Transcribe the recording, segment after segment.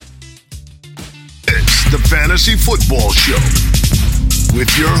the Fantasy Football Show with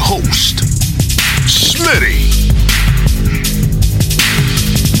your host, Smitty.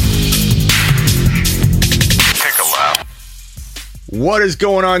 Take a lap. What is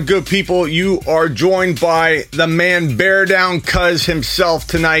going on, good people? You are joined by the man Bear Down Cuz himself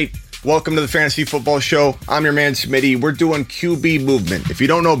tonight. Welcome to the Fantasy Football Show. I'm your man Smitty. We're doing QB movement. If you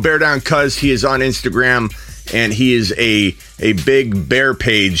don't know Bear Down Cuz, he is on Instagram and he is a big bear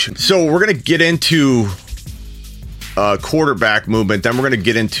page. So we're going to get into quarterback movement. Then we're going to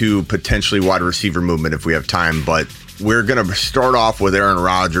get into potentially wide receiver movement if we have time. But we're going to start off with Aaron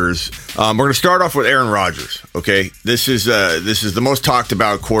Rodgers. We're going to start off with Aaron Rodgers. Okay, this is the most talked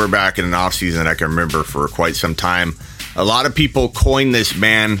about quarterback in an offseason I can remember for quite some time. A lot of people coin this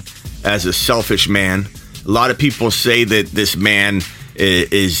man as a selfish man. A lot of people say that this man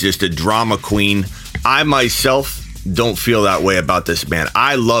is just a drama queen. I myself don't feel that way about this man.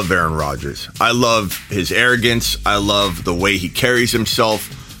 I love Aaron Rodgers. I love his arrogance. I love the way he carries himself.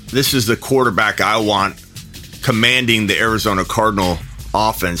 This is the quarterback I want commanding the Arizona Cardinal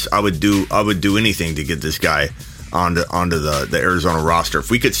offense. I would do anything to get this guy onto the Arizona roster. If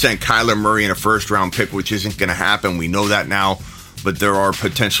we could send Kyler Murray in a first-round pick, which isn't going to happen, we know that now, but there are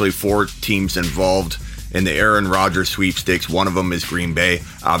potentially 4 teams involved in the Aaron Rodgers sweepstakes. One of them is Green Bay.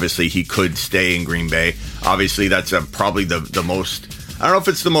 Obviously, he could stay in Green Bay. Obviously, that's probably the most, I don't know if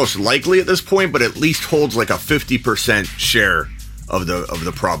it's the most likely at this point, but at least holds like a 50% share of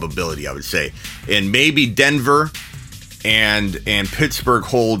the probability, I would say. And maybe Denver and Pittsburgh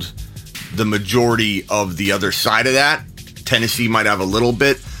hold the majority of the other side of that. Tennessee might have a little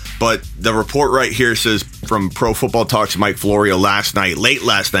bit, but the report right here says from Pro Football Talk's Mike Florio late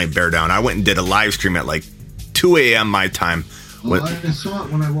last night, Bear Down. I went and did a live stream at like 2 a.m. my time. I saw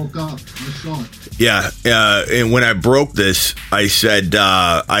it when I woke up. I saw it. Yeah, and when I broke this, I said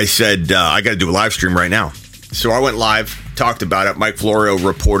I got to do a live stream right now. So I went live, talked about it. Mike Florio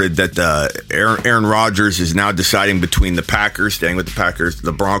reported that Aaron Rodgers is now deciding between the Packers, staying with the Packers,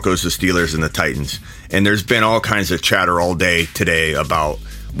 the Broncos, the Steelers, and the Titans. And there's been all kinds of chatter all day today about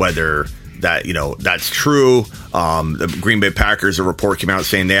whether that's true. The Green Bay Packers, a report came out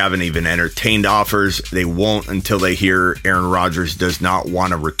saying they haven't even entertained offers. They won't until they hear Aaron Rodgers does not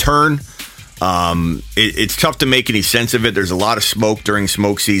want to return. It's tough to make any sense of it. There's a lot of smoke during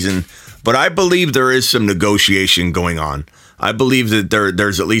smoke season, but I believe there is some negotiation going on. I believe that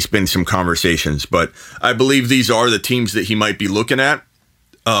there's at least been some conversations, but I believe these are the teams that he might be looking at.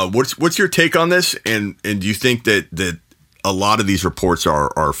 What's your take on this? And do you think that a lot of these reports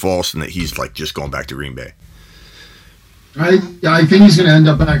are false and that he's like just going back to Green Bay? I think he's going to end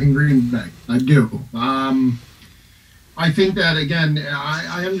up back in Green Bay. I do. I think that, again,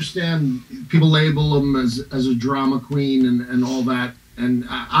 I understand people label him as a drama queen and all that. And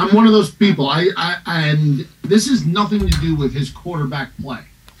I'm one of those people. And this has nothing to do with his quarterback play.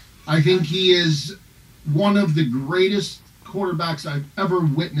 I think he is one of the greatest quarterbacks I've ever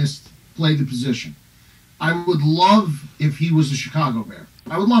witnessed play the position. I would love if he was a Chicago Bear.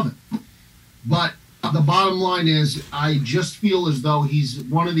 I would love it. But the bottom line is I just feel as though he's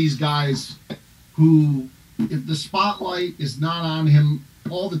one of these guys who, if the spotlight is not on him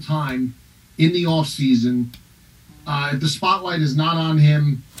all the time in the offseason, if the spotlight is not on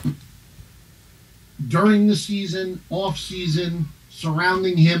him during the season, off-season,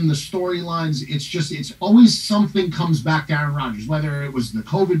 surrounding him, the storylines, it's always something comes back to Aaron Rodgers, whether it was the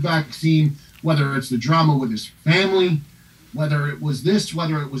COVID vaccine, whether it's the drama with his family, whether it was this,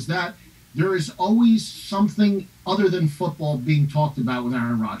 whether it was that. There is always something other than football being talked about with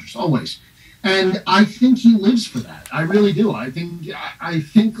Aaron Rodgers, always. And I think he lives for that. I really do. I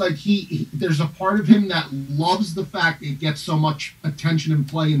think like there's a part of him that loves the fact it gets so much attention and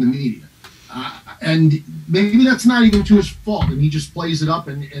play in the media. And maybe that's not even to his fault, and he just plays it up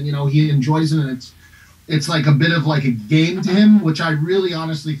and he enjoys it, and it's like a bit of like a game to him, which I really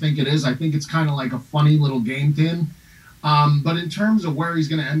honestly think it is. I think it's kind of like a funny little game to him. But in terms of where he's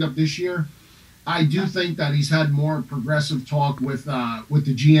going to end up this year, I do think that he's had more progressive talk with the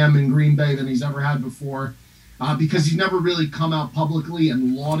GM in Green Bay than he's ever had before, because he's never really come out publicly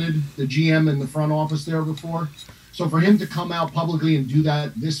and lauded the GM in the front office there before. So for him to come out publicly and do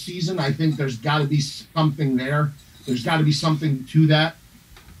that this season, I think there's got to be something there. There's got to be something to that.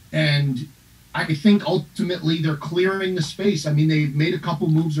 And I think ultimately they're clearing the space. I mean, they've made a couple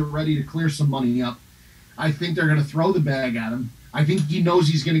moves already to clear some money up. I think they're going to throw the bag at him. I think he knows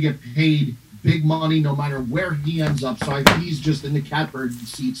he's going to get paid big money no matter where he ends up. So I think he's just in the catbird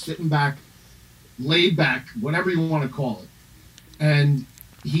seat, sitting back, laid back, whatever you want to call it. And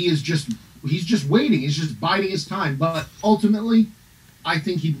he's just waiting. He's just biding his time. But ultimately, I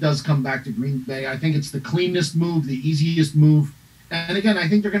think he does come back to Green Bay. I think it's the cleanest move, the easiest move. And again, I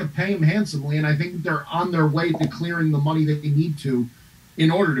think they're going to pay him handsomely, and I think they're on their way to clearing the money they need to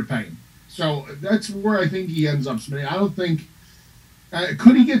in order to pay him. So that's where I think he ends up, Smitty. I don't think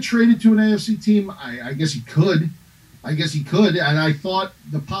could he get traded to an AFC team? I guess he could. And I thought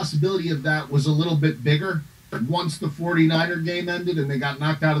the possibility of that was a little bit bigger once the 49er game ended and they got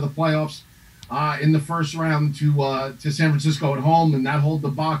knocked out of the playoffs in the first round to San Francisco at home, and that whole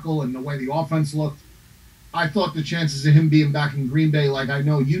debacle and the way the offense looked. I thought the chances of him being back in Green Bay, like I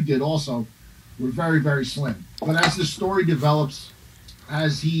know you did also, were very, very slim. But as the story develops,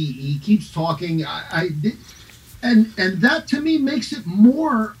 as he keeps talking, and that to me makes it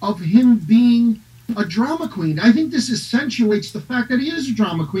more of him being a drama queen. I think this accentuates the fact that he is a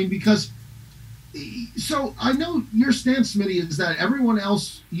drama queen because. So I know your stance, Smitty, is that everyone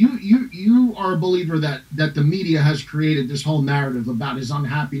else, you are a believer that the media has created this whole narrative about his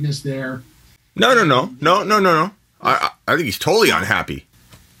unhappiness there. No. I think he's totally unhappy.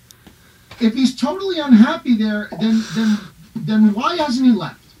 If he's totally unhappy there, then why hasn't he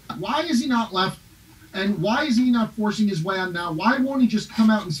left? Why has he not left? And why is he not forcing his way on now? Why won't he just come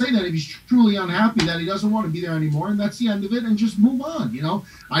out and say that if he's truly unhappy that he doesn't want to be there anymore and that's the end of it and just move on? You know,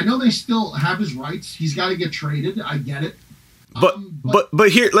 I know they still have his rights. He's got to get traded. I get it. But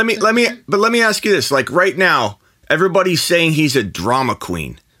here, let me ask you this. Like right now, everybody's saying he's a drama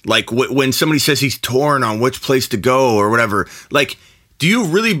queen. Like when somebody says he's torn on which place to go or whatever, like, do you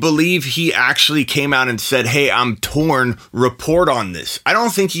really believe he actually came out and said, hey, I'm torn, report on this? I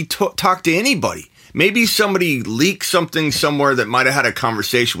don't think he talked to anybody. Maybe somebody leaked something somewhere that might have had a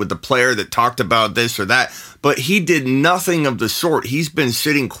conversation with the player that talked about this or that, but he did nothing of the sort. He's been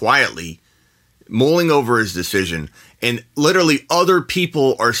sitting quietly, mulling over his decision, and literally other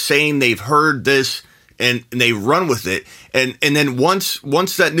people are saying they've heard this and they run with it. And then once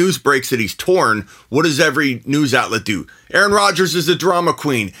that news breaks that he's torn, what does every news outlet do? Aaron Rodgers is a drama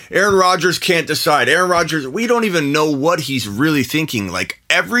queen. Aaron Rodgers can't decide. Aaron Rodgers, we don't even know what he's really thinking. Like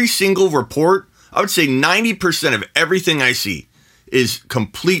every single report, I would say 90% of everything I see is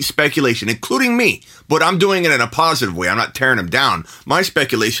complete speculation, including me. But I'm doing it in a positive way. I'm not tearing him down. My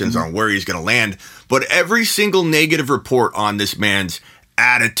speculations on where he's going to land. But every single negative report on this man's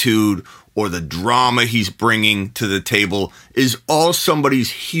attitude or the drama he's bringing to the table is all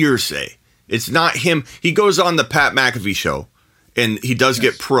somebody's hearsay. It's not him. He goes on the Pat McAfee show, and he does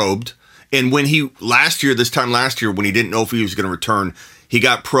get probed. And when this time last year, when he didn't know if he was going to return, he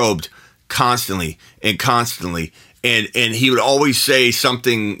got probed constantly. And he would always say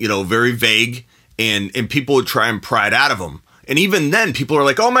something, very vague, and people would try and pry it out of him. And even then, people are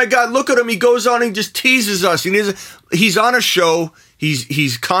like, oh my God, look at him. He goes on and just teases us. He's on a show.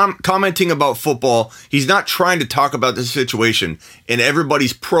 He's commenting about football. He's not trying to talk about the situation, and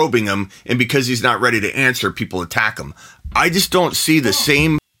everybody's probing him. And because he's not ready to answer, people attack him. I just don't see the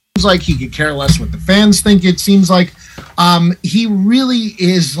same. Seems like he could care less what the fans think. It seems like he really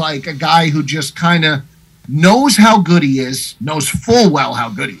is like a guy who just kind of knows how good he is, knows full well how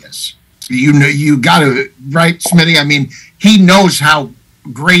good he is. You got to, right, Smitty? I mean, he knows how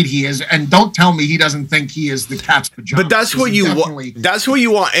great he is, and don't tell me he doesn't think he is the cat's pajamas. But that's what you want. That's what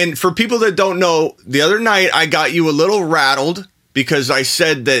you want. And for people that don't know, the other night I got you a little rattled because I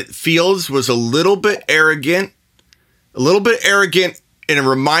said that Fields was a little bit arrogant, and it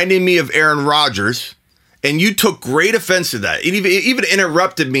reminded me of Aaron Rodgers. And you took great offense to that. It even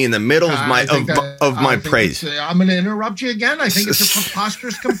interrupted me in the middle of my praise. I'm going to interrupt you again. I think it's a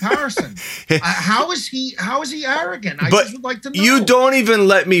preposterous comparison. How is he arrogant? I just would like to know. You don't even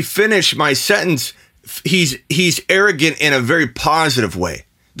let me finish my sentence. He's arrogant in a very positive way.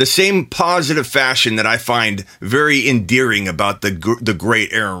 The same positive fashion that I find very endearing about the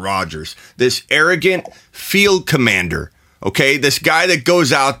great Aaron Rodgers. This arrogant field commander. Okay, this guy that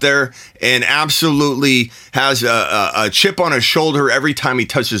goes out there and absolutely has a chip on his shoulder every time he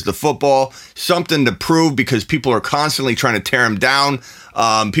touches the football, something to prove because people are constantly trying to tear him down.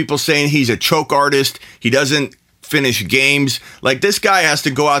 People saying he's a choke artist. He doesn't finish games. Like this guy has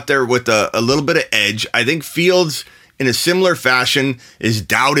to go out there with a little bit of edge. I think Fields, in a similar fashion, is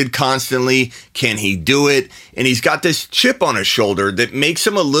doubted constantly. Can he do it? And he's got this chip on his shoulder that makes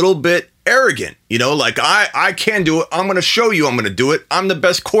him a little bit arrogant, like I can do it. I'm going to show you I'm going to do it. I'm the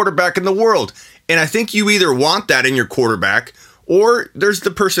best quarterback in the world. And I think you either want that in your quarterback or there's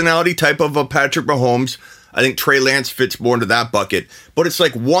the personality type of a Patrick Mahomes. I think Trey Lance fits more into that bucket, but it's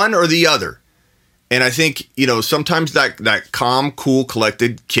like one or the other. And I think, sometimes that calm, cool,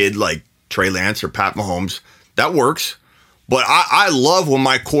 collected kid like Trey Lance or Pat Mahomes, that works. But I love when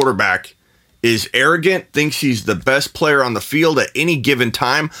my quarterback is arrogant, thinks he's the best player on the field at any given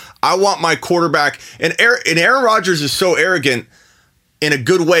time. I want my quarterback, and Aaron Rodgers is so arrogant in a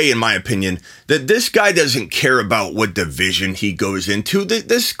good way, in my opinion, that this guy doesn't care about what division he goes into.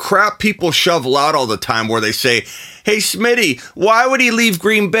 This crap people shovel out all the time where they say, hey, Smitty, why would he leave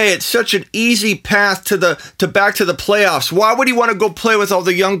Green Bay? It's such an easy path to back to the playoffs. Why would he want to go play with all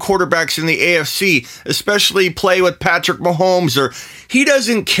the young quarterbacks in the AFC, especially play with Patrick Mahomes? Or he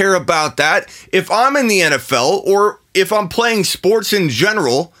doesn't care about that. If I'm in the NFL, or if I'm playing sports in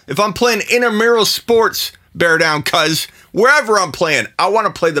general, if I'm playing intramural sports, bear down, cuz wherever I'm playing, I want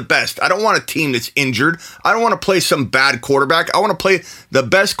to play the best. I don't want a team that's injured. I don't want to play some bad quarterback. I want to play the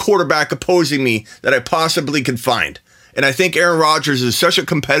best quarterback opposing me that I possibly can find. And I think Aaron Rodgers is such a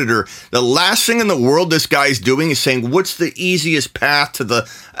competitor. The last thing in the world this guy's doing is saying, what's the easiest path to the...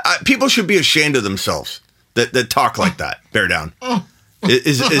 people should be ashamed of themselves that talk like that. Bear down.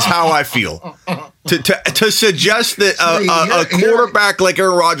 Is how I feel. To suggest that a quarterback like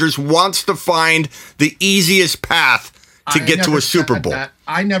Aaron Rodgers wants to find the easiest path to get to a Super Bowl.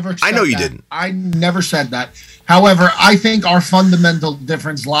 I never said I know you that. didn't. I never said that. However, I think our fundamental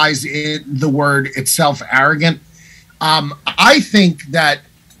difference lies in the word itself, arrogant. I think that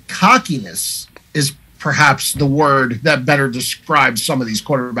cockiness is perhaps the word that better describes some of these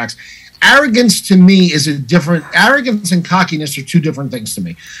quarterbacks. Arrogance to me is arrogance and cockiness are two different things to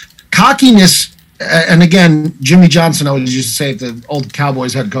me. Cockiness, and again, Jimmy Johnson always used to say it, the old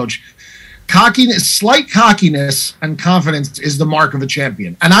Cowboys head coach, slight cockiness and confidence is the mark of a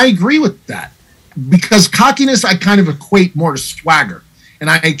champion. And I agree with that, because cockiness I kind of equate more to swagger, and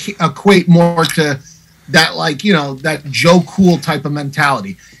I equate more to that, like, you know, that Joe Cool type of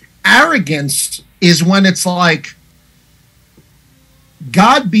mentality. Arrogance is when it's like,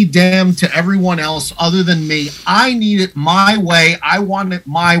 God be damned to everyone else other than me. I need it my way. I want it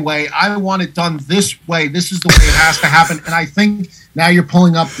my way. I want it done this way. This is the way it has to happen. And I think now you're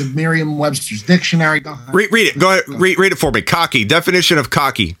pulling up the Merriam-Webster's dictionary. Go ahead. Read it. Go ahead. Read it for me. Cocky. Definition of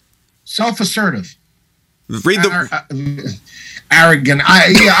cocky. Self-assertive. Read the Arrogant.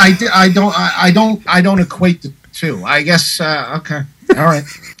 I don't equate the two. I guess. Okay. All right.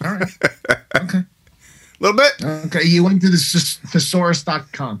 Okay. A little bit. Okay, you went to the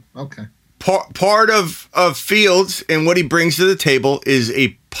thesaurus.com. Okay. Part of Fields and what he brings to the table is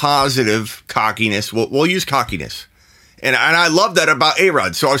a positive cockiness. We'll use cockiness. And I love that about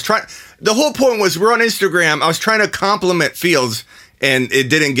A-Rod. So the whole point was, we're on Instagram. I was trying to compliment Fields, and it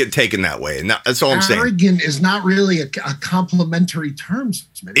didn't get taken that way. And that's all I'm saying. Arrogant is not really a complimentary term.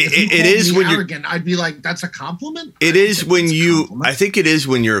 It is when arrogant. I'd be like, that's a compliment? It is when I think it is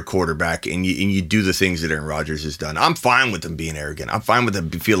when you're a quarterback and you do the things that Aaron Rodgers has done. I'm fine with him being arrogant. I'm fine with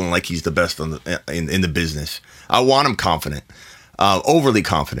him feeling like he's the best in the business. I want him confident, overly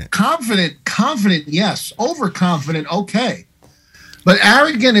confident. Confident, yes. Overconfident, okay. But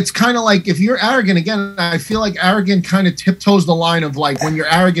arrogant, it's kind of like, if you're arrogant, again, I feel like arrogant kind of tiptoes the line of, like, when you're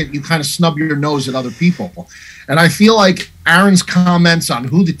arrogant, you kind of snub your nose at other people. And I feel like Aaron's comments on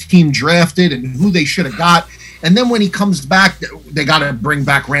who the team drafted and who they should have got, and then when he comes back, they got to bring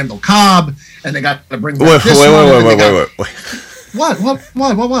back Randall Cobb, and they got to bring back Wait. What?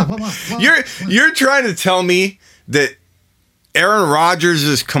 You're trying to tell me that Aaron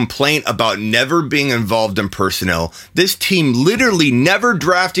Rodgers' complaint about never being involved in personnel, this team literally never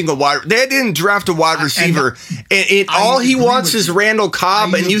drafting they didn't draft a wide receiver, and all he wants is Randall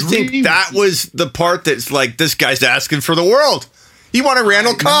Cobb, and you think that was the part that's like, this guy's asking for the world. He wanted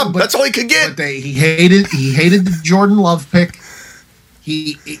Randall Cobb. That's all he could get. But he hated the Jordan Love pick.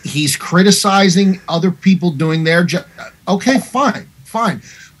 He's criticizing other people doing their job. Okay, fine.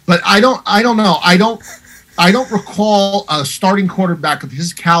 But I don't know. I don't recall a starting quarterback of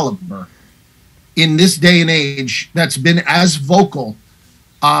his caliber in this day and age that's been as vocal,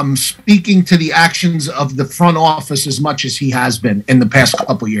 speaking to the actions of the front office as much as he has been in the past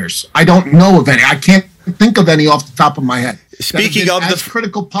couple of years. I don't know of any. I can't think of any off the top of my head. Speaking of as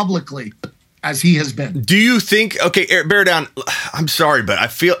critical publicly as he has been. Do you think? Okay, bear down. I'm sorry, but I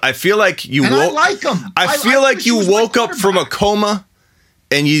feel like you. And I like him. I feel like you woke up from a coma.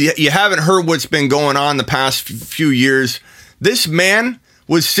 And you haven't heard what's been going on the past few years. This man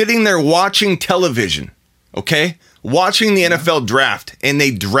was sitting there watching television, okay? Watching the NFL draft, and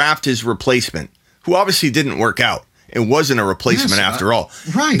they draft his replacement, who obviously didn't work out. It wasn't a replacement after all.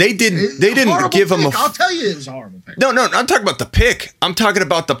 Right. They didn't give him I'll tell you it was a horrible pick. No, I'm talking about the pick. I'm talking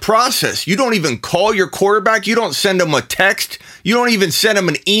about the process. You don't even call your quarterback. You don't send him a text. You don't even send him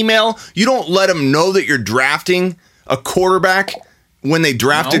an email. You don't let him know that you're drafting a quarterback when they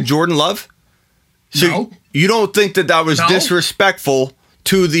drafted Jordan Love? So you don't think that was disrespectful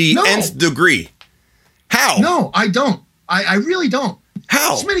to the No. nth degree. How? No, I don't. I really don't.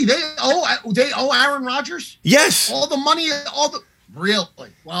 How? Smitty, they owe Aaron Rodgers Yes. all the money, really.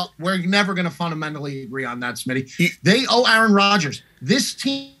 Well, we're never going to fundamentally agree on that, Smitty. They owe Aaron Rodgers. This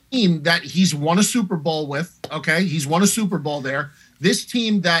team that he's won a Super Bowl with, okay, he's won a Super Bowl there. This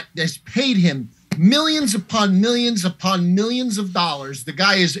team that has paid him millions upon millions upon millions of dollars. The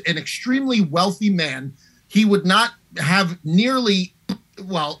guy is an extremely wealthy man. He would not have nearly,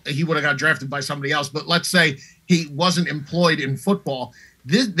 well, he would have got drafted by somebody else, but let's say he wasn't employed in football.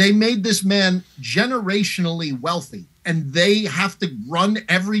 They made this man generationally wealthy, and they have to run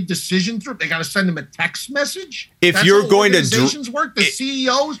every decision through. They got to send him a text message. If That's you're how going to organizations work, the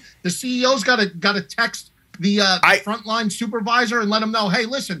CEOs got to text the frontline supervisor and let him know, hey,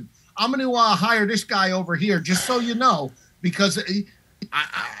 listen, I'm going to hire this guy over here, just so you know, because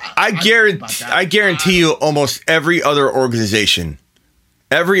I guarantee you, almost every other organization,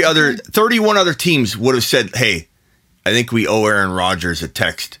 every other 31 other teams would have said, hey, I think we owe Aaron Rodgers a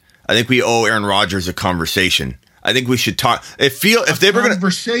text. I think we owe Aaron Rodgers a conversation. I think we should talk. If they were going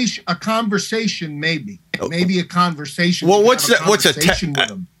to a conversation, maybe a conversation. Well, what's a text?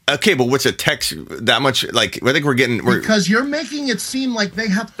 Okay, but what's a text that much? Like, I think because you're making it seem like they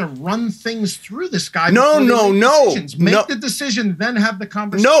have to run things through this guy. No. Make the decision, then have the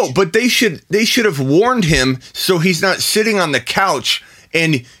conversation. No, but they should have warned him so he's not sitting on the couch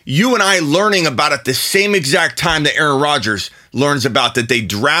and you and I learning about it the same exact time that Aaron Rodgers learns about that they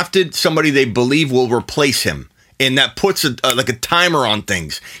drafted somebody they believe will replace him. And that puts a timer on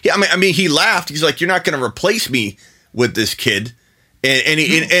things. Yeah, I mean, he laughed. He's like, "You're not going to replace me with this kid," and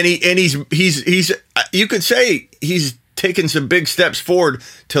he's you could say he's taken some big steps forward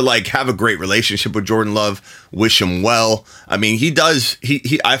to like have a great relationship with Jordan Love. Wish him well. I mean, he does.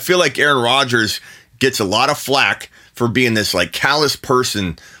 I feel like Aaron Rodgers gets a lot of flack for being this like callous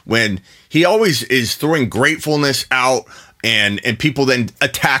person when he always is throwing gratefulness out, and people then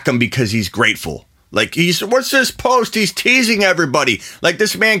attack him because he's grateful. Like, what's this post? He's teasing everybody. Like,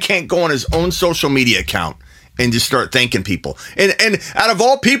 this man can't go on his own social media account and just start thanking people. And out of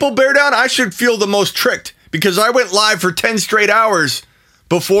all people, Bear Down, I should feel the most tricked because I went live for 10 straight hours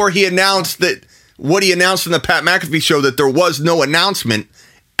before he announced what he announced in the Pat McAfee show, that there was no announcement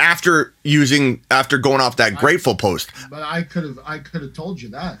after going off that grateful post. But I could have told you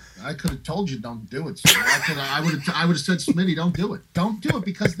that. I could have told you don't do it. So I would have said, Smitty, don't do it. Don't do it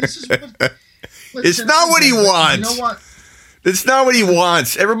because this is what. Listen, it's not what he wants. You know what? It's not what he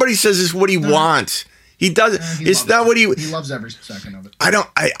wants. Everybody says it's what he wants. He doesn't. It's not what he loves every second of it.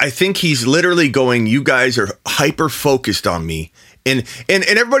 I think he's literally going, you guys are hyper focused on me. And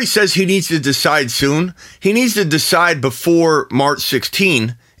everybody says he needs to decide soon. He needs to decide before March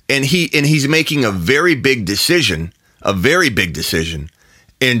 16. And he's making a very big decision.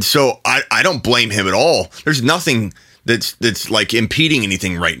 And so I don't blame him at all. There's nothing that's like impeding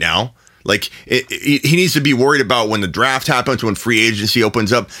anything right now. Like, he needs to be worried about when the draft happens, when free agency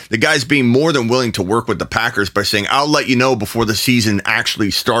opens up. The guy's being more than willing to work with the Packers by saying, I'll let you know before the season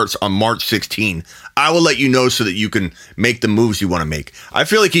actually starts on March 16. I will let you know so that you can make the moves you want to make. I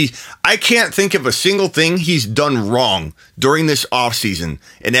feel like I can't think of a single thing he's done wrong during this offseason,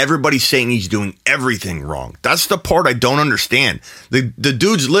 and everybody's saying he's doing everything wrong. That's the part I don't understand. The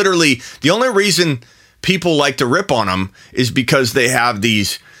dude's literally, the only reason people like to rip on him is because they have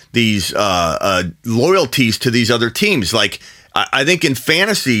these loyalties to these other teams. Like, I think in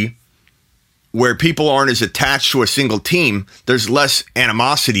fantasy, where people aren't as attached to a single team, there's less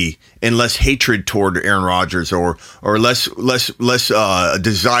animosity and less hatred toward Aaron Rodgers, or less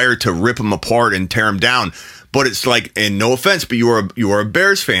desire to rip him apart and tear him down. But it's like, and no offense, but you are a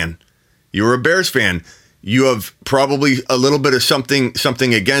Bears fan. You're a Bears fan. You have probably a little bit of something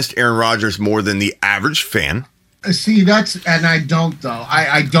against Aaron Rodgers more than the average fan. See, and I don't though.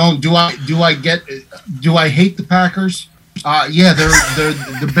 I don't. Do I hate the Packers? Yeah, they're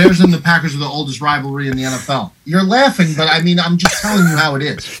the Bears and the Packers are the oldest rivalry in the NFL. You're laughing, but I mean, I'm just telling you how it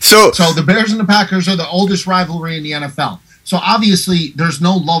is. So the Bears and the Packers are the oldest rivalry in the NFL. So obviously, there's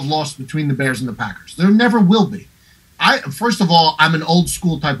no love lost between the Bears and the Packers. There never will be. First of all, I'm an old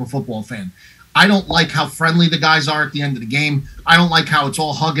school type of football fan. I don't like how friendly the guys are at the end of the game. I don't like how it's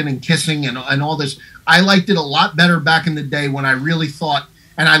all hugging and kissing and all this. I liked it a lot better back in the day when I really thought,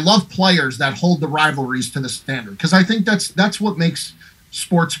 and I love players that hold the rivalries to the standard, because I think that's what makes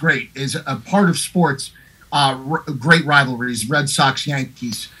sports great, is a part of sports, great rivalries, Red Sox,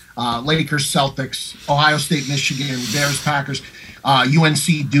 Yankees, Lakers, Celtics, Ohio State, Michigan, Bears, Packers,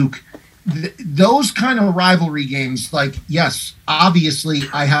 UNC, Duke. Those kind of rivalry games, like, yes, obviously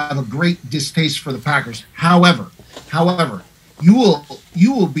I have a great distaste for the Packers. However, you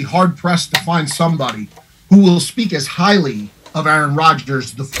will be hard pressed to find somebody who will speak as highly of Aaron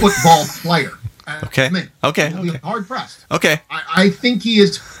Rodgers, the football player. Okay. Okay. Will be hard pressed. Okay. I think he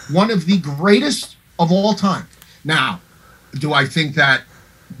is one of the greatest of all time. Now, do I think that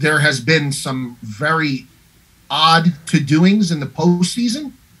there has been some very odd to-doings in the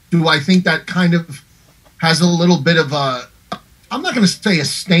postseason? Do I think that kind of has a little bit of a, I'm not going to say a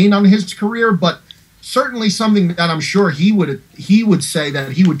stain on his career, but certainly something that I'm sure he would say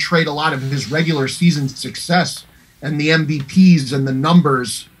that he would trade a lot of his regular season success and the MVPs and the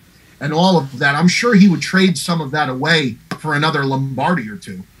numbers and all of that. I'm sure he would trade some of that away for another Lombardi or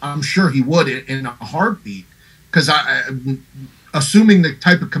two. I'm sure he would in a heartbeat, because assuming the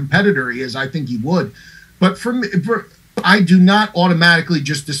type of competitor he is, I think he would. But I do not automatically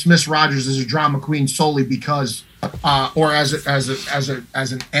just dismiss Rodgers as a drama queen solely because, or as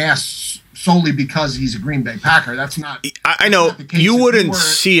an ass solely because he's a Green Bay Packer. That's not. I know you wouldn't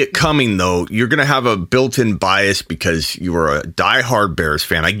see it coming, though. You're going to have a built-in bias because you are a diehard Bears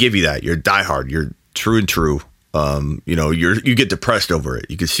fan. I give you that. You're diehard. You're true and true. You get depressed over it.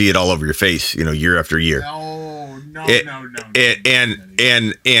 You can see it all over your face. Year after year. No. You're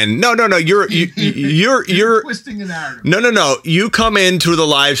twisting the narrative. No. You come into the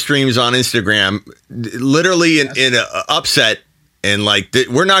live streams on Instagram, literally in an upset, and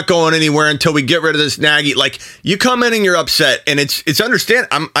we're not going anywhere until we get rid of this Nagy. Like, you come in and you're upset, and it's understand.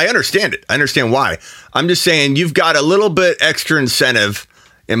 I understand it. I understand why. I'm just saying you've got a little bit extra incentive,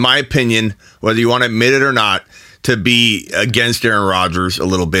 in my opinion, whether you want to admit it or not, to be against Aaron Rodgers a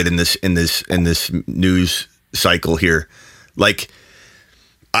little bit in this news cycle here. Let's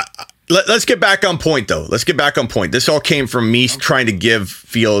get back on point, though. Let's get back on point. This all came from me trying to give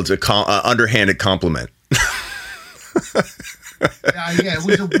Fields a underhanded compliment. Yeah, it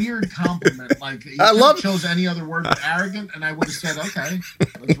was a weird compliment. Like, you could have chose any other word but arrogant, and I would have said, okay,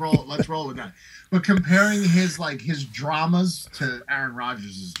 let's roll with that. But comparing his dramas to Aaron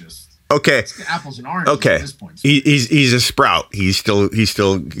Rodgers is just it's apples and oranges at this point. He's a sprout. He's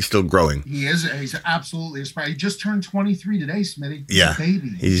still growing. He is. He's absolutely a sprout. He just turned 23 today, Smitty. He's a baby.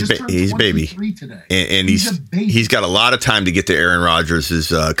 He's a baby. Today. And he's got a lot of time to get to Aaron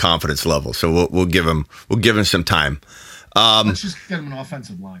Rodgers' confidence level. So we'll give him some time. Let's just get him an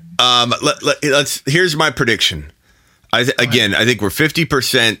offensive line. Here's my prediction. I think we're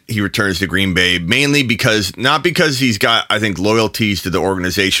 50% he returns to Green Bay, mainly not because he's got, I think, loyalties to the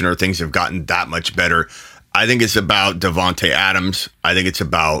organization or things have gotten that much better. I think it's about Davante Adams. I think it's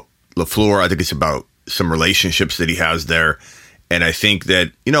about LaFleur. I think it's about some relationships that he has there. And I think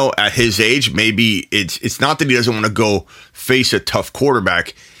that, at his age, maybe it's not that he doesn't want to go face a tough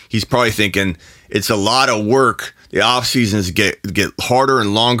quarterback. He's probably thinking it's a lot of work. The off seasons get harder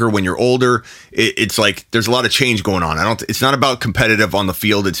and longer when you're older. It's like there's a lot of change going on. It's not about competitive on the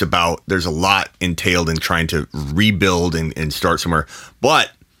field. It's about there's a lot entailed in trying to rebuild and start somewhere.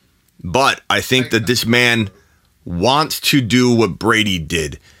 But I think that this man wants to do what Brady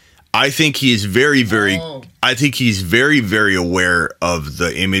did. I think he is very, very. I think he's very, very aware of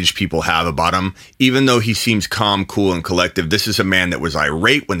the image people have about him. Even though he seems calm, cool, and collective, this is a man that was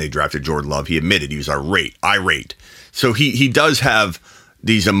irate when they drafted Jordan Love. He admitted he was irate. So he does have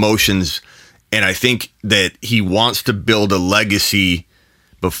these emotions, and I think that he wants to build a legacy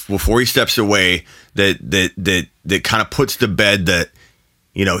before he steps away that kind of puts to bed that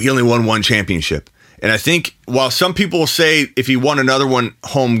he only won one championship. And I think while some people will say if he won another one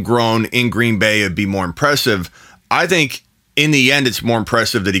homegrown in Green Bay, it'd be more impressive. I think in the end, it's more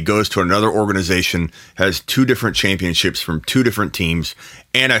impressive that he goes to another organization, has two different championships from two different teams.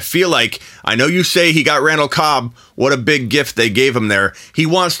 And I feel like, I know you say he got Randall Cobb. What a big gift they gave him there. He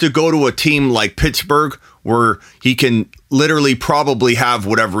wants to go to a team like Pittsburgh where he can literally probably have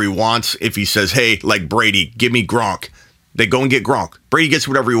whatever he wants. If he says, hey, like Brady, give me Gronk. They go and get Gronk. Brady gets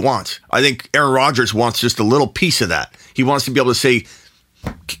whatever he wants. I think Aaron Rodgers wants just a little piece of that. He wants to be able to say,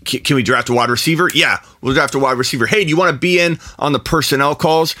 can we draft a wide receiver? Yeah, we'll draft a wide receiver. Hey, do you want to be in on the personnel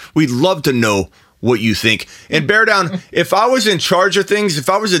calls? We'd love to know what you think. And bear down, if I was in charge of things, if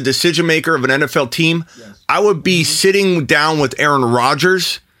I was a decision maker of an NFL team, yes, I would be sitting down with Aaron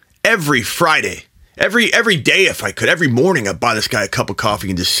Rodgers every Friday. Every day, if I could, every morning, I'd buy this guy a cup of coffee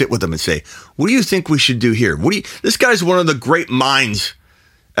and just sit with him and say, what do you think we should do here? This guy's one of the great minds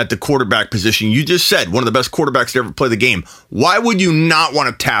at the quarterback position. You just said one of the best quarterbacks to ever play the game. Why would you not want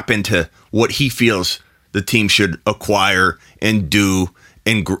to tap into what he feels the team should acquire and do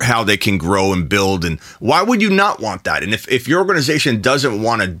and how they can grow and build? And why would you not want that? And if your organization doesn't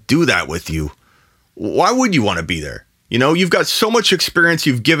want to do that with you, why would you want to be there? You've got so much experience.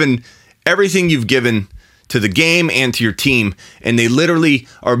 You've given everything you've given to the game and to your team, and they literally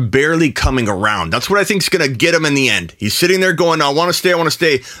are barely coming around. That's what I think is going to get him in the end. He's sitting there going, I want to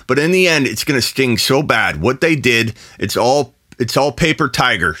stay. But in the end, it's going to sting so bad. What they did, it's all paper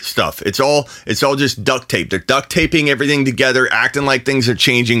tiger stuff. It's all just duct tape. They're duct taping everything together, acting like things are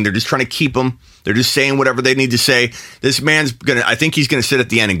changing. They're just trying to keep them. They're just saying whatever they need to say. This man's I think he's gonna sit at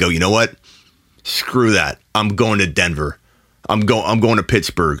the end and go, you know what? Screw that. I'm going to Denver. I'm going to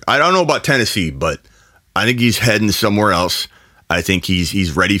Pittsburgh. I don't know about Tennessee, but I think he's heading somewhere else. I think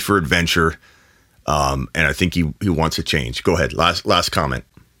he's ready for adventure. And I think he wants a change. Go ahead. Last comment.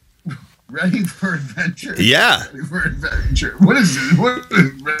 Ready for adventure? Yeah. Ready for adventure. What is it? What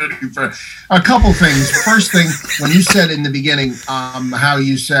is ready for? A couple things. First thing, when you said in the beginning, how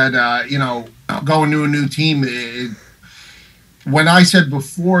you said, going to a new team. When I said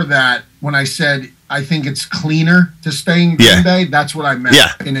before that, when I said I think it's cleaner to stay in Green Bay, that's what I meant.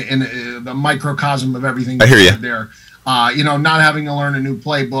 Yeah. In the microcosm of everything. I hear you. There. Not having to learn a new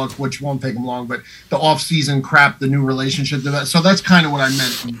playbook, which won't take them long, but the off-season crap, the new relationship. So that's kind of what I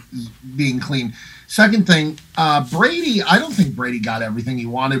meant, being clean. Second thing, Brady, I don't think Brady got everything he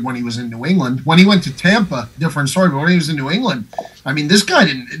wanted when he was in New England. When he went to Tampa, different story, but when he was in New England, I mean,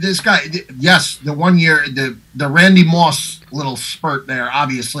 yes, the 1 year, the Randy Moss little spurt there,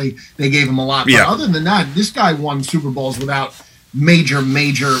 obviously, they gave him a lot. But other than that, this guy won Super Bowls without major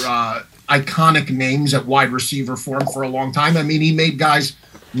iconic names at wide receiver for him for a long time. I mean, he made guys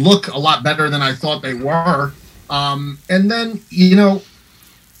look a lot better than I thought they were. And then,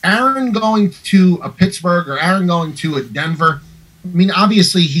 Aaron going to a Pittsburgh or Aaron going to a Denver, I mean,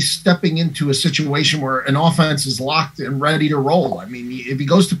 obviously he's stepping into a situation where an offense is locked and ready to roll. I mean, if he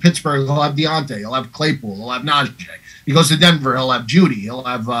goes to Pittsburgh, he'll have Deontay, he'll have Claypool, he'll have Najee. If he goes to Denver, he'll have Judy, he'll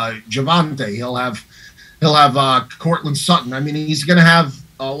have Javonte, he'll have Cortland Sutton. I mean, he's going to have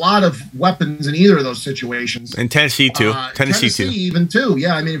a lot of weapons in either of those situations. And Tennessee too. Tennessee too. Even too.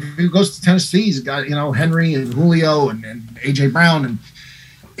 Yeah, I mean, if he goes to Tennessee, he's got, Henry and Julio and A.J. Brown. And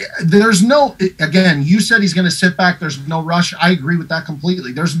there's no, again, you said he's going to sit back. There's no rush. I agree with that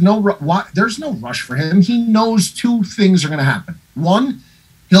completely. There's no rush for him. He knows two things are going to happen. One,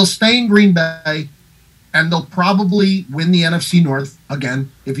 he'll stay in Green Bay, and they'll probably win the NFC North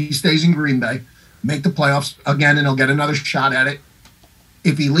again if he stays in Green Bay, make the playoffs again, and he'll get another shot at it.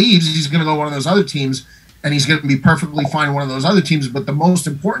 If he leaves, he's going to go to one of those other teams, and he's going to be perfectly fine in one of those other teams. But the most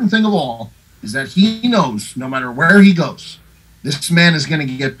important thing of all is that he knows no matter where he goes, this man is going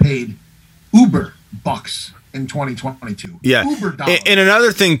to get paid uber bucks in 2022. Yeah. Uber dollars. And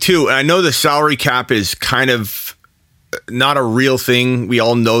another thing, too, I know the salary cap is kind of not a real thing. We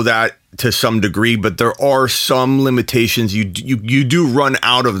all know that to some degree, but there are some limitations. You do run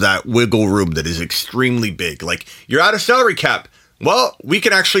out of that wiggle room that is extremely big. Like, you're out of salary cap. Well, we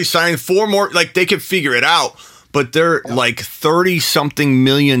can actually sign 4 more. Like, they could figure it out, but they're like 30-something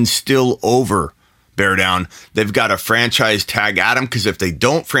million still over, bear down. They've got to franchise tag Adam, because if they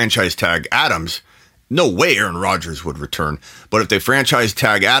don't franchise tag Adams, no way Aaron Rodgers would return. But if they franchise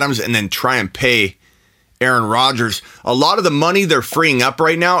tag Adams and then try and pay Aaron Rodgers, a lot of the money they're freeing up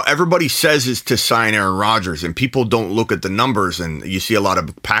right now, everybody says is to sign Aaron Rodgers, and people don't look at the numbers. And you see a lot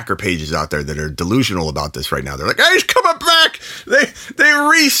of Packer pages out there that are delusional about this right now. They're like, "Hey, he's coming back." They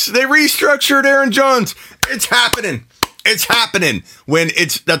restructured Aaron Jones. It's happening. It's happening. When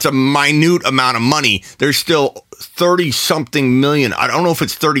that's a minute amount of money. There's still 30-something million. I don't know if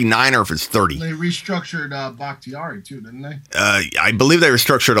it's 39 or if it's 30. They restructured Bakhtiari too, didn't they? I believe they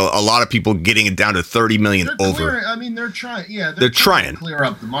restructured a lot of people, getting it down to 30 million over. They're trying. Yeah, they're trying to clear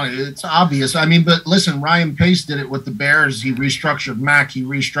up the money. It's obvious. I mean, but listen, Ryan Pace did it with the Bears. He restructured Mack. He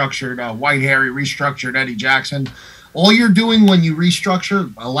restructured Whitehair. He restructured Eddie Jackson. All you're doing when you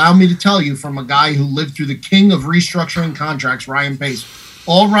restructure, allow me to tell you from a guy who lived through the king of restructuring contracts, Ryan Pace.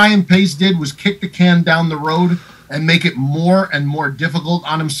 All Ryan Pace did was kick the can down the road and make it more and more difficult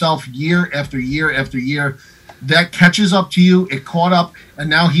on himself year after year after year. That catches up to you. It caught up, and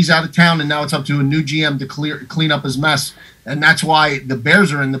now he's out of town, and now it's up to a new GM to clean up his mess. And that's why the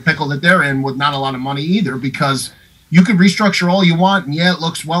Bears are in the pickle that they're in with not a lot of money either, because you could restructure all you want, and yeah, it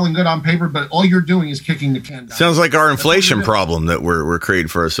looks well and good on paper, but all you're doing is kicking the can down. Sounds like our inflation problem that we're creating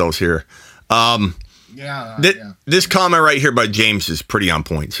for ourselves here. This comment right here by James is pretty on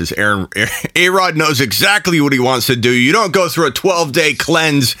point. It says A-Rod knows exactly what he wants to do. You don't go through a 12-day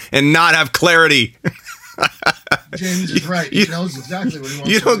cleanse and not have clarity. James is right. He knows exactly what he wants to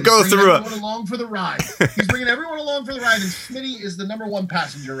do. You don't go through everyone along for the ride. He's bringing everyone along for the ride, and Smitty is the number one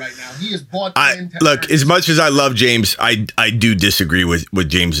passenger right now. He is bought into. Look, as much as I love James, I do disagree with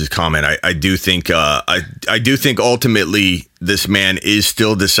James's comment. I do think ultimately this man is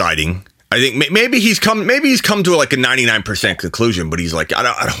still deciding. I think maybe he's come to like a 99% conclusion, but he's like, I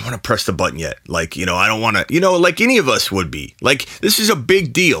don't want to press the button yet. Like, I don't want to, like any of us would be. Like, this is a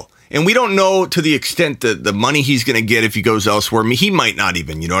big deal. And we don't know to the extent that the money he's going to get if he goes elsewhere. I mean, he might not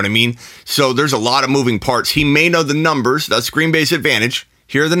even, you know what I mean? So there's a lot of moving parts. He may know the numbers. That's Green Bay's advantage.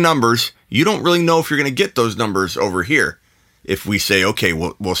 Here are the numbers. You don't really know if you're going to get those numbers over here if we say, okay,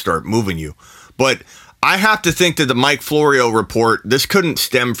 we'll start moving you. But I have to think that the Mike Florio report, this couldn't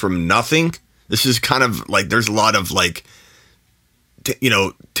stem from nothing. This is kind of like, there's a lot of like,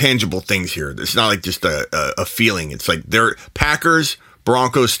 tangible things here. It's not like just a feeling. It's like they're Packers,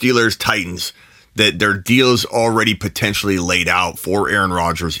 Broncos, Steelers, Titans, that their deal's already potentially laid out for Aaron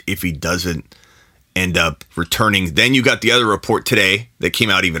Rodgers if he doesn't end up returning. Then you got the other report today that came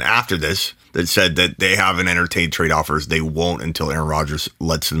out even after this that said that they haven't entertained trade offers. They won't until Aaron Rodgers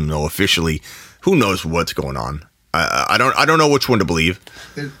lets them know officially. Who knows what's going on? I don't know which one to believe.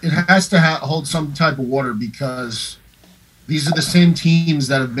 It has to hold some type of water because these are the same teams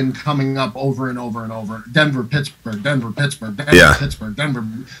that have been coming up over and over and over. Denver, Pittsburgh, Denver, Pittsburgh, Denver, Pittsburgh, Denver.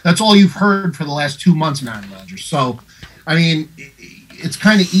 That's all you've heard for the last 2 months now, Rodgers. So, I mean, it's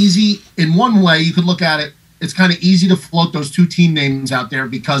kind of easy. In one way, you could look at it, it's kind of easy to float those two team names out there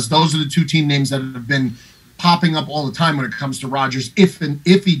because those are the two team names that have been popping up all the time when it comes to Rodgers if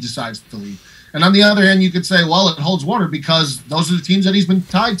he decides to leave. And on the other hand, you could say, well, it holds water because those are the teams that he's been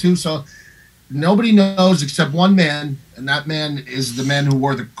tied to. So nobody knows except one man, and that man is the man who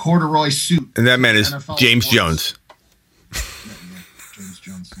wore the corduroy suit. And that man is James Jones. James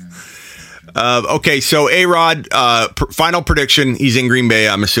Jones, yeah. Okay, so A-Rod, final prediction, he's in Green Bay,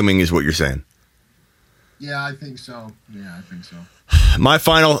 I'm assuming is what you're saying. Yeah, I think so. My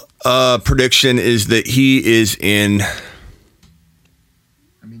final prediction is that he is in...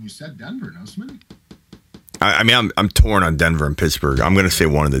 I mean, you said Denver, no, Smitty? I mean, I'm torn on Denver and Pittsburgh. I'm going to say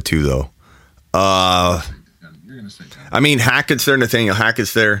one of the two, though. You're going to say Denver. I mean, Hackett's there. Nathaniel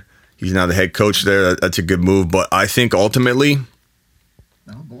Hackett's there. He's now the head coach there. That's a good move. But I think ultimately...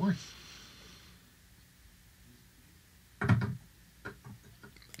 Oh, boy. I'm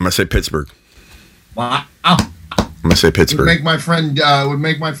going to say Pittsburgh. Wow. I'm going to say Pittsburgh. Would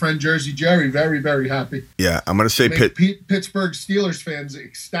make my friend Jersey Jerry very, very happy. Yeah, I'm going to say Pittsburgh Steelers fans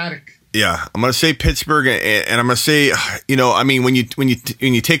ecstatic. Yeah, I'm going to say Pittsburgh, and I'm going to say, I mean, when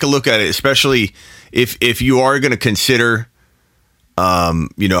you take a look at it, especially if you are going to consider, how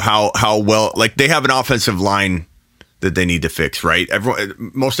well, like they have an offensive line that they need to fix, right?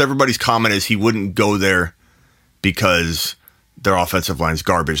 Most everybody's comment is he wouldn't go there because their offensive line is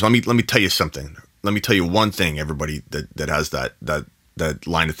garbage. Let me tell you something. Let me tell you one thing, everybody that has that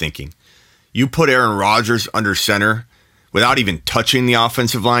line of thinking. You put Aaron Rodgers under center without even touching the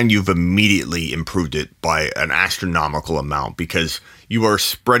offensive line, you've immediately improved it by an astronomical amount because you are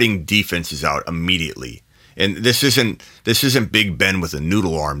spreading defenses out immediately. And this isn't Big Ben with a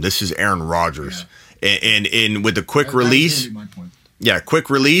noodle arm. This is Aaron Rodgers. Yeah. And with the quick release. My point. Yeah, quick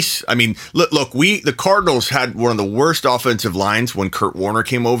release. I mean, look, the Cardinals had one of the worst offensive lines when Kurt Warner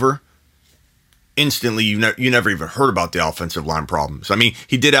came over. Instantly, you never even heard about the offensive line problems. I mean,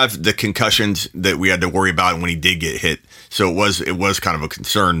 he did have the concussions that we had to worry about when he did get hit. So it was kind of a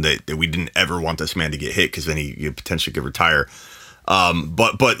concern that we didn't ever want this man to get hit because then he potentially could retire.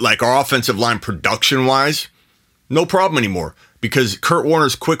 But like our offensive line production wise, no problem anymore because Kurt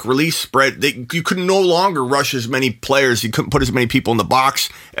Warner's quick release spread. You could no longer rush as many players. You couldn't put as many people in the box.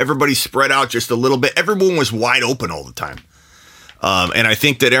 Everybody spread out just a little bit. Everyone was wide open all the time. And I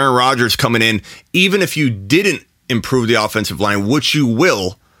think that Aaron Rodgers coming in, even if you didn't improve the offensive line, which you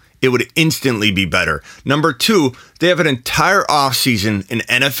will, it would instantly be better. Number two, they have an entire offseason, an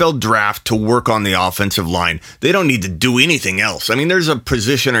NFL draft to work on the offensive line. They don't need to do anything else. I mean, there's a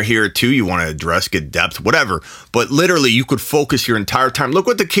position or here or two you want to address, get depth, whatever. But literally, you could focus your entire time. Look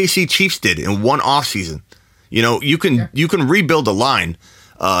what the KC Chiefs did in one offseason. You can rebuild a line.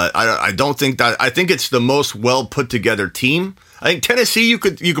 I don't think that. I think it's the most well put together team. I think Tennessee, you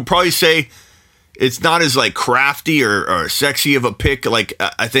could probably say it's not as like crafty or sexy of a pick, like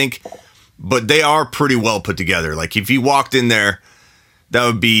I think, but they are pretty well put together. Like if you walked in there,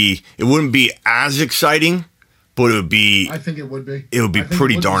 it wouldn't be as exciting, but it would be. I think it would be. It would be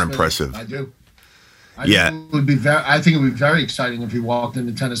pretty darn impressive. I do. I think it would be very exciting if you walked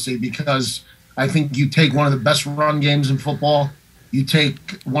into Tennessee because I think you take one of the best run games in football. You take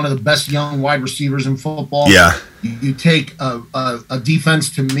one of the best young wide receivers in football. Yeah. You take a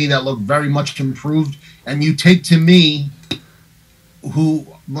defense, to me, that looked very much improved. And you take, to me, who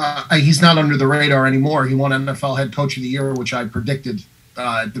he's not under the radar anymore. He won NFL Head Coach of the Year, which I predicted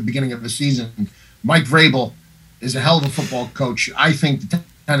at the beginning of the season. Mike Vrabel is a hell of a football coach. I think the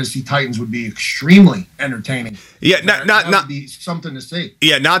Tennessee Titans would be extremely entertaining. Yeah, That would be something to see.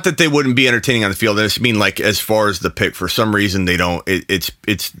 Yeah, not that they wouldn't be entertaining on the field. I just mean like as far as the pick, for some reason they don't. It's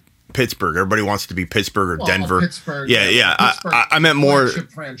Pittsburgh. Everybody wants to be Pittsburgh or Denver. Pittsburgh. Yeah. Pittsburgh, I meant more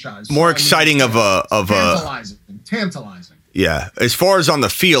franchise. more exciting of a tantalizing. Yeah, as far as on the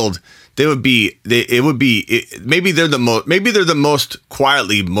field, maybe they're the most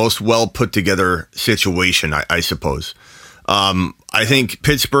quietly most well put together situation, I suppose. I think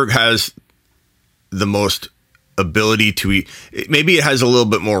Pittsburgh has the most ability to maybe it has a little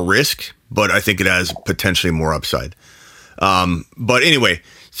bit more risk, but I think it has potentially more upside. But anyway,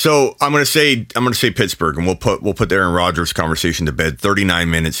 so I'm going to say Pittsburgh, and we'll put the Aaron Rodgers conversation to bed 39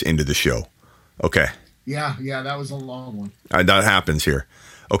 minutes into the show. Okay. Yeah, that was a long one. That happens here.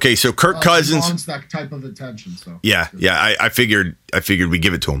 Okay, so Kirk Cousins wants that type of attention. So yeah. I figured we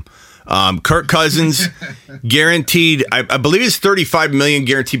give it to him. Kirk Cousins guaranteed. I believe it's $35 million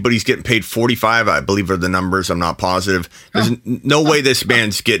guaranteed, but he's getting paid $45. I believe are the numbers. I'm not positive. There's no way this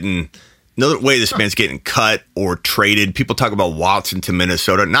man's getting cut or traded. People talk about Watson to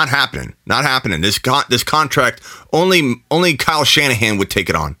Minnesota. Not happening. This contract only Kyle Shanahan would take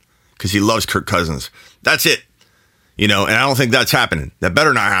it on because he loves Kirk Cousins. That's it. And I don't think that's happening. That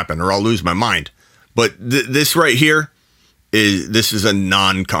better not happen, or I'll lose my mind. But this right here is a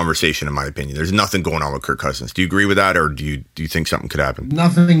non-conversation in my opinion. There's nothing going on with Kirk Cousins. Do you agree with that, or do you think something could happen?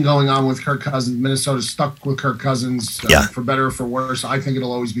 Nothing going on with Kirk Cousins. Minnesota's stuck with Kirk Cousins for better or for worse. I think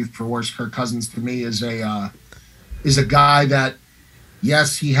it'll always be for worse. Kirk Cousins to me is a guy that,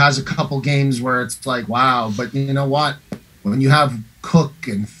 yes, he has a couple games where it's like, wow, but you know what? When you have Cook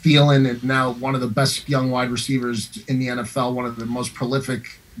and Thielen and now one of the best young wide receivers in the NFL, one of the most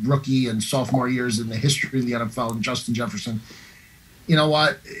prolific rookie and sophomore years in the history of the NFL, and Justin Jefferson, you know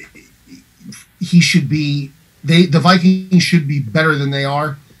what? He should be. The Vikings should be better than they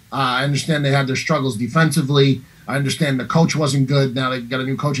are. I understand they had their struggles defensively. I understand the coach wasn't good. Now they've got a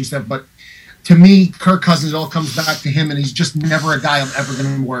new coaching staff, but to me, Kirk Cousins, it all comes back to him, and he's just never a guy I'm ever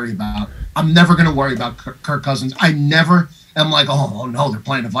going to worry about. I'm never going to worry about Kirk Cousins. I never am like, oh no, they're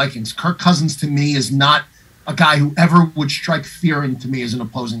playing the Vikings. Kirk Cousins to me is not a guy who ever would strike fear into me as an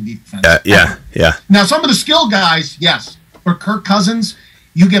opposing defense. Yeah. Now, some of the skill guys, yes. For Kirk Cousins,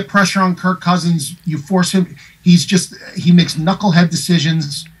 you get pressure on Kirk Cousins, you force him. He makes knucklehead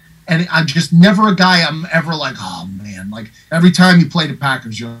decisions, and I'm just never a guy I'm ever like, oh man. Like every time you play the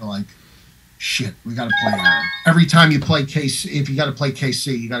Packers, you're like, shit, we got to play Aaron. Every time you play KC, if you got to play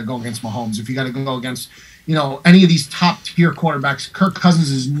KC, you got to go against Mahomes. If you got to go against any of these top tier quarterbacks, Kirk Cousins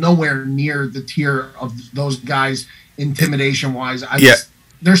is nowhere near the tier of those guys intimidation wise.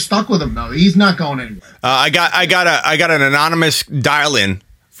 They're stuck with him though. He's not going anywhere. I got an anonymous dial in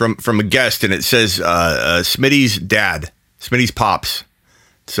from a guest, and it says Smitty's dad, Smitty's pops.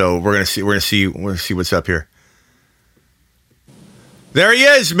 So we're gonna see what's up here. There he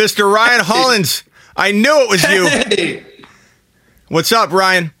is, Mr. Ryan Hollins. I knew it was you. Hey. What's up,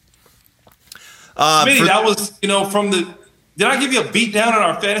 Ryan? Smitty, that was, from the. Did I give you a beat down in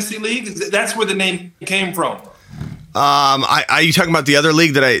our fantasy league? That's where the name came from. Are you talking about the other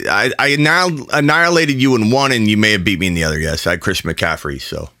league that I now annihilated you in one, and you may have beat me in the other? Yes, I had Christian McCaffrey,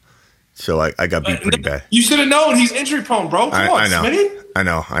 so I got beat pretty bad. You should have known he's injury prone, bro. Come on, Smitty. I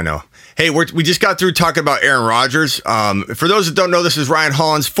know. Hey, we just got through talking about Aaron Rodgers. For those that don't know, this is Ryan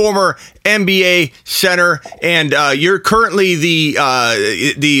Hollins, former NBA center, and you're currently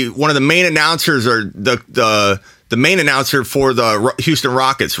the one of the main announcers, or the main announcer for the Houston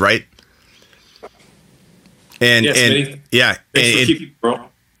Rockets, right? And yeah, thanks for keeping, bro.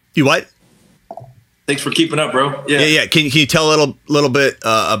 You what? Thanks for keeping up, bro. Yeah. Can you tell a little bit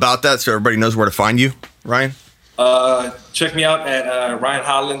about that so everybody knows where to find you, Ryan? Check me out at Ryan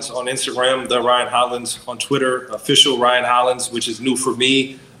Hollins on Instagram, the Ryan Hollins on Twitter, official Ryan Hollins, which is new for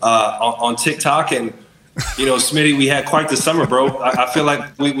me, on TikTok. And, Smitty, we had quite the summer, bro. I feel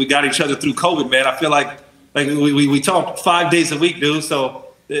like we got each other through COVID, man. I feel like we talked 5 days a week, dude. So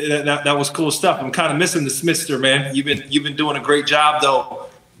that was cool stuff. I'm kind of missing the Smithster, man. You've been doing a great job, though,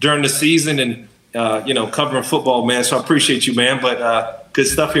 during the season and, covering football, man. So I appreciate you, man. But good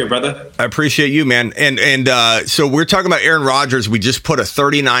stuff here, brother. I appreciate you, man. And so we're talking about Aaron Rodgers. We just put a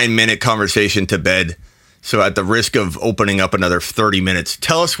 39-minute conversation to bed. So at the risk of opening up another 30 minutes,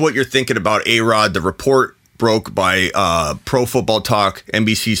 tell us what you're thinking about A-Rod. The report broke by Pro Football Talk,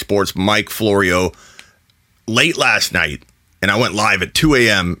 NBC Sports, Mike Florio, late last night. And I went live at 2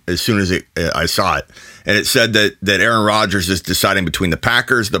 a.m. as soon as I saw it. And it said that Aaron Rodgers is deciding between the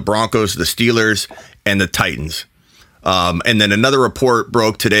Packers, the Broncos, the Steelers, and the Titans. And then another report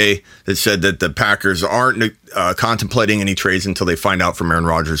broke today that said that the Packers aren't contemplating any trades until they find out from Aaron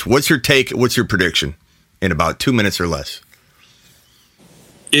Rodgers. What's your take? What's your prediction in about 2 minutes or less?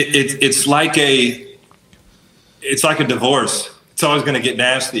 It's like a divorce. It's always going to get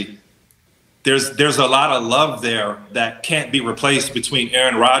nasty. There's a lot of love there that can't be replaced between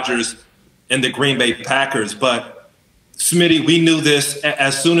Aaron Rodgers and the Green Bay Packers. But Smitty, we knew this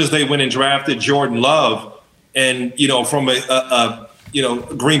as soon as they went and drafted Jordan Love. And, from a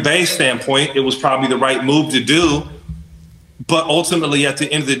Green Bay standpoint, it was probably the right move to do. But ultimately, at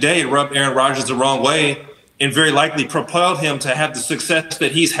the end of the day, it rubbed Aaron Rodgers the wrong way and very likely propelled him to have the success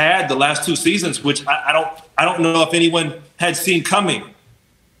that he's had the last 2 seasons, which I don't know if anyone had seen coming.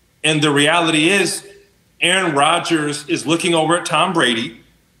 And the reality is, Aaron Rodgers is looking over at Tom Brady,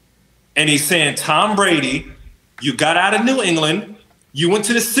 and he's saying, Tom Brady, you got out of New England, you went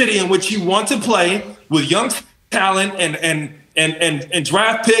to the city in which you want to play with young talent and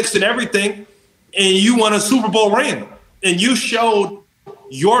draft picks and everything, and you won a Super Bowl ring, and you showed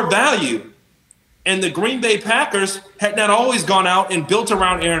your value. And the Green Bay Packers had not always gone out and built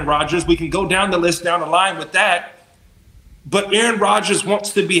around Aaron Rodgers. We can go down the list, down the line with that. But Aaron Rodgers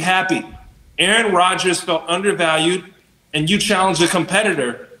wants to be happy. Aaron Rodgers felt undervalued, and you challenged a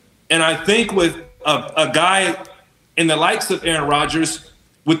competitor. And I think with a guy in the likes of Aaron Rodgers,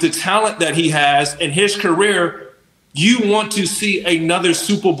 with the talent that he has in his career, you want to see another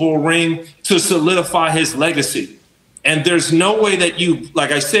Super Bowl ring to solidify his legacy. And there's no way that you,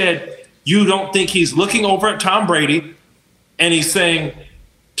 like I said, you don't think he's looking over at Tom Brady and he's saying,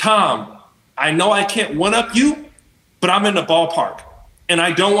 Tom, I know I can't one-up you, but I'm in the ballpark and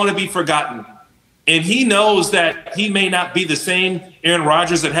I don't want to be forgotten. And he knows that he may not be the same Aaron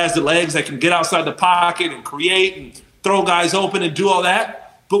Rodgers that has the legs that can get outside the pocket and create and throw guys open and do all that.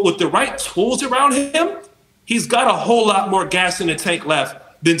 But with the right tools around him, he's got a whole lot more gas in the tank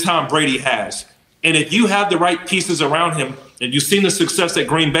left than Tom Brady has. And if you have the right pieces around him, and you've seen the success that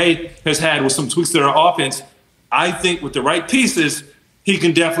Green Bay has had with some tweaks to their offense, I think with the right pieces, he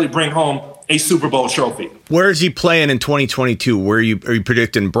can definitely bring home a Super Bowl trophy. Where is he playing in 2022? Where are you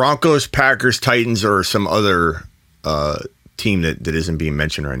predicting Broncos, Packers, Titans, or some other team that isn't being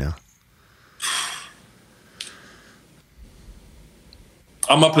mentioned right now?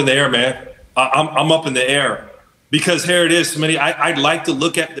 I'm up in the air, man. I'm up in the air because here it is, Smitty. I'd like to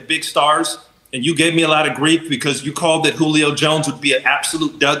look at the big stars, and you gave me a lot of grief because you called that Julio Jones would be an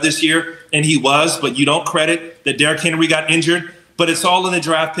absolute dud this year, and he was, but you don't credit that Derrick Henry got injured. But it's all in the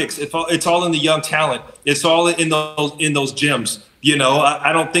draft picks. It's all in the young talent. It's all in those gems.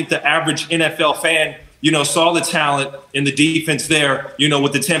 I don't think the average NFL fan, saw the talent in the defense there,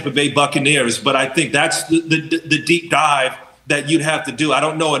 with the Tampa Bay Buccaneers. But I think that's the deep dive that you'd have to do. I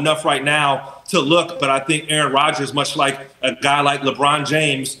don't know enough right now to look, but I think Aaron Rodgers, much like a guy like LeBron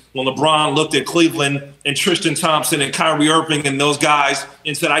James, when LeBron looked at Cleveland and Tristan Thompson and Kyrie Irving and those guys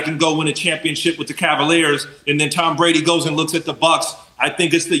and said, I can go win a championship with the Cavaliers, and then Tom Brady goes and looks at the Bucks. I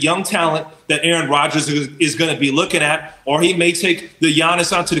think it's the young talent that Aaron Rodgers is going to be looking at, or he may take the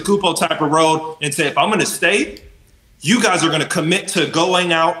Giannis Antetokounmpo type of road and say, if I'm going to stay, you guys are going to commit to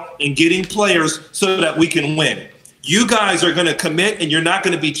going out and getting players so that we can win. You guys are going to commit, and you're not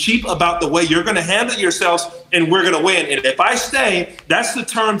going to be cheap about the way you're going to handle yourselves, and we're going to win. And if I stay, that's the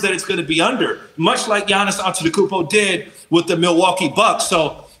terms that it's going to be under, much like Giannis Antetokounmpo did with the Milwaukee Bucks.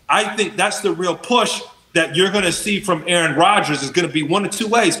 So I think that's the real push that you're going to see from Aaron Rodgers is going to be one of two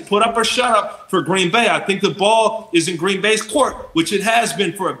ways: put up or shut up for Green Bay. I think the ball is in Green Bay's court, which it has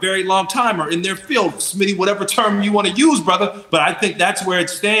been for a very long time, or in their field, Smitty, whatever term you want to use, brother. But I think that's where it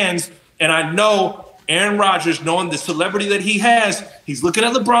stands, and I know Aaron Rodgers, knowing the celebrity that he has, he's looking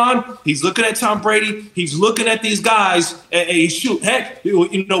at LeBron, he's looking at Tom Brady, he's looking at these guys. And shoot, heck,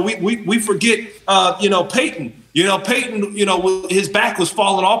 we forget, Peyton. Peyton, his back was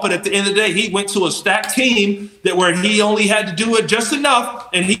falling off, but at the end of the day, he went to a stacked team where he only had to do it just enough,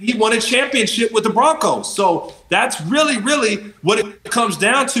 and he won a championship with the Broncos. So that's really, really what it comes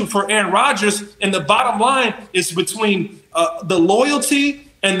down to for Aaron Rodgers. And the bottom line is between the loyalty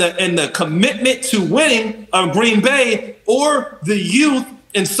and the commitment to winning of Green Bay, or the youth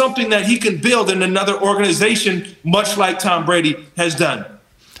and something that he can build in another organization, much like Tom Brady has done.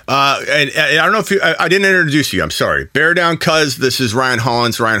 And I don't know if I didn't introduce you. I'm sorry. Bear Down Cuz. This is Ryan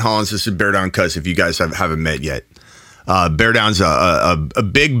Hollins. Ryan Hollins. This is Bear Down Cuz. If you guys haven't met yet, Bear Down's a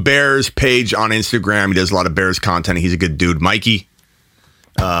big Bears page on Instagram. He does a lot of Bears content. He's a good dude. Mikey.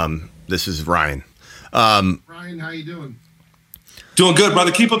 This is Ryan. Ryan, how you doing? Doing good,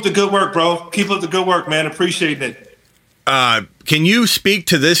 brother. Keep up the good work, bro. Keep up the good work, man. Appreciate it. Can you speak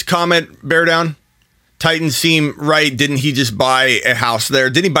to this comment, Bear Down? Titans seem right. Didn't he just buy a house there?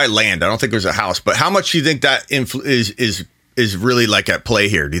 Didn't he buy land? I don't think it was a house. But how much do you think that is really like at play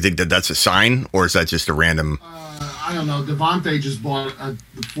here? Do you think that that's a sign, or is that just a random? I don't know. Devontae just bought a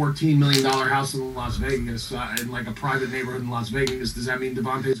 $14 million house in Las Vegas, in like a private neighborhood in Las Vegas. Does that mean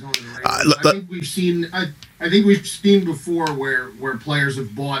Devontae's going to the Raiders? I think we've seen. I think we've seen before where players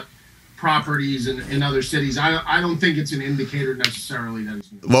have bought properties in other cities. I don't think it's an indicator necessarily that it's.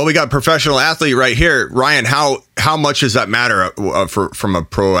 Well, we got a professional athlete right here, Ryan. How much does that matter from a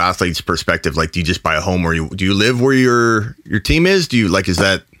pro athlete's perspective? Like, do you just buy a home do you live where your team is? Do you like? Is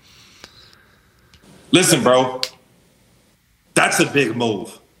that? Listen, bro. That's a big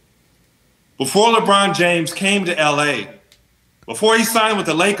move. Before LeBron James came to LA, before he signed with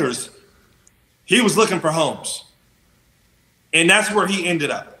the Lakers, he was looking for homes. And that's where he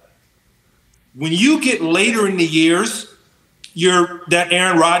ended up. When you get later in the years, you're that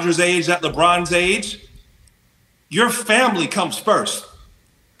Aaron Rodgers age, that LeBron's age, your family comes first.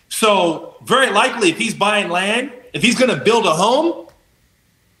 So very likely if he's buying land, if he's going to build a home,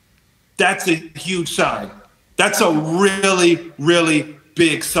 that's a huge sign. That's a really, really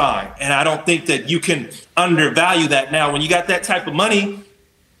big sign. And I don't think that you can undervalue that now. When you got that type of money,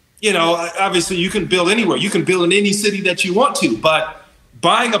 you know, obviously you can build anywhere. You can build in any city that you want to. But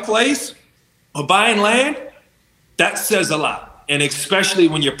buying a place or buying land, that says a lot. And especially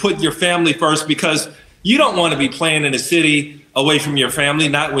when you're putting your family first, because you don't want to be playing in a city away from your family,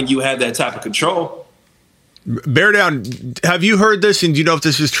 not when you have that type of control. Bear Down, have you heard this? And do you know if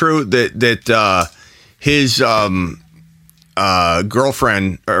this is true that his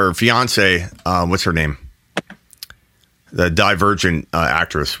girlfriend or fiance, what's her name? The Divergent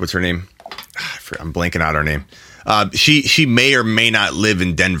actress. What's her name? I'm blanking out her name. She may or may not live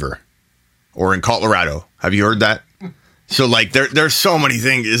in Denver or in Colorado. Have you heard that? So like there's so many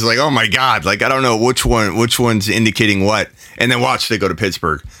things. It's like, oh my God, like I don't know which one's indicating what. And then watch they go to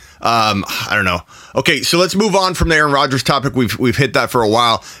Pittsburgh. I don't know. Okay, so let's move on from the Aaron Rodgers topic. We've hit that for a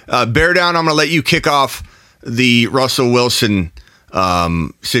while. Bear Down, I'm going to let you kick off the Russell Wilson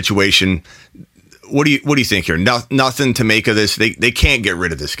situation. What do you think here? Nothing to make of this. They can't get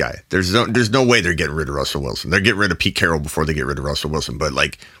rid of this guy. There's no way they're getting rid of Russell Wilson. They're getting rid of Pete Carroll before they get rid of Russell Wilson. But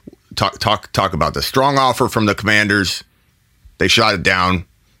like, talk about the strong offer from the Commanders. They shot it down.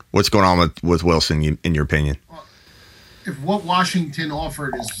 What's going on with Wilson, in your opinion? If what Washington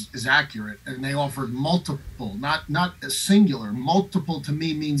offered is accurate, and they offered multiple, not a singular, multiple to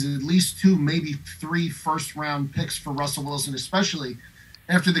me means at least 2, maybe 3 first-round picks for Russell Wilson, especially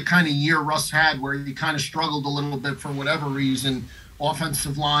after the kind of year Russ had where he kind of struggled a little bit for whatever reason,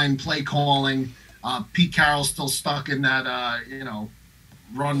 offensive line, play calling. Pete Carroll's still stuck in that,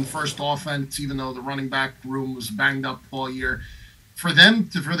 run first offense, even though the running back room was banged up all year. For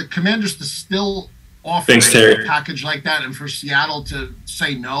the Commanders to still offer a package like that, and for Seattle to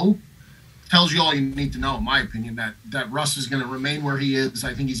say no, tells you all you need to know, in my opinion, that Russ is going to remain where he is.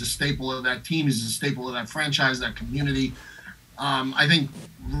 I think he's a staple of that team. He's a staple of that franchise, that community. I think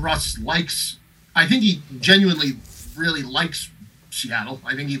he genuinely really likes Seattle.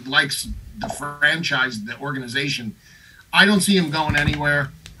 I think he likes the franchise, the organization. I don't see him going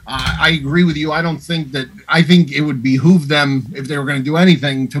anywhere. I agree with you. I think it would behoove them, if they were going to do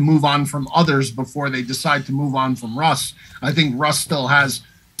anything, to move on from others before they decide to move on from Russ. I think Russ still has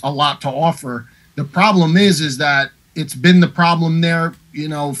a lot to offer. The problem is that it's been the problem there,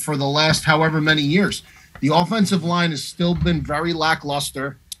 for the last however many years. The offensive line has still been very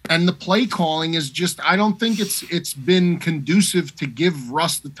lackluster, and the play calling is just, I don't think it's been conducive to give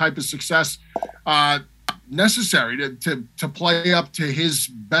Russ the type of success necessary to play up to his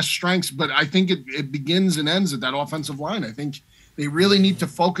best strengths. But I think it begins and ends at that offensive line. I think they really need to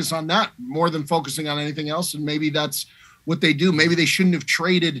focus on that more than focusing on anything else. And maybe that's what they do. Maybe they shouldn't have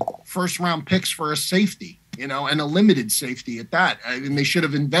traded first round picks for a safety, and a limited safety at that. And they should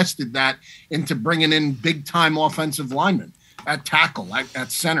have invested that into bringing in big time offensive linemen at tackle, at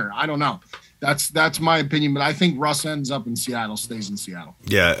center. I don't know. That's my opinion, but I think Russ ends up in Seattle, stays in Seattle.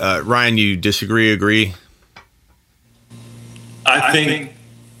 Yeah. Ryan, you disagree, agree? I think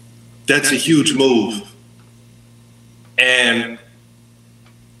that's a huge move. And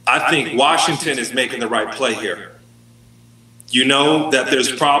I think Washington is making the right play here. You know that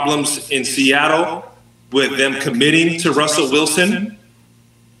there's problems in Seattle with them committing to Russell Wilson.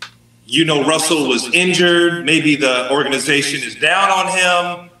 Russell was injured. Maybe the organization is down on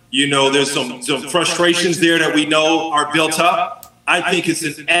him. There's some frustrations there that we know are built up. I think it's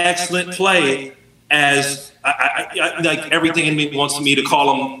an excellent play, as I like everything in me wants me to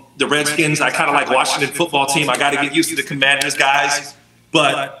call them the Redskins. I kind of like Washington football team. I got to get used to the Commanders guys.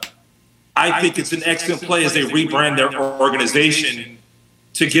 But I think it's an excellent play as they rebrand their organization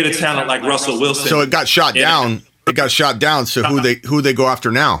to get a talent like Russell Wilson. So it got shot down. It got shot down. So who they go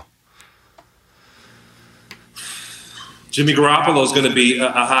after now? Jimmy Garoppolo is going to be a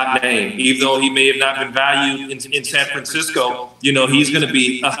hot name, even though he may have not been valued in San Francisco. He's going to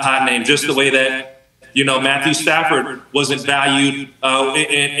be a hot name, just the way that Matthew Stafford wasn't valued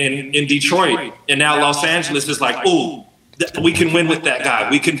in Detroit, and now Los Angeles is like, ooh, we can win with that guy.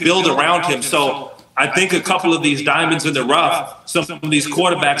 We can build around him. So I think a couple of these diamonds in the rough, some of these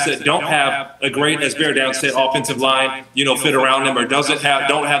quarterbacks that don't have a great, as Bear Down said, offensive line, fit around them, or don't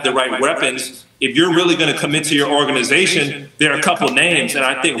have the right weapons. If you're really going to commit to your organization, there are a couple names, and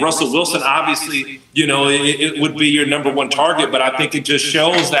I think Russell Wilson, obviously, it would be your number one target. But I think it just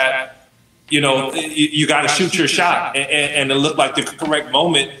shows that you got to shoot your shot, and it looked like the correct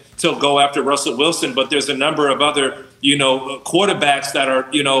moment to go after Russell Wilson. But there's a number of other quarterbacks that are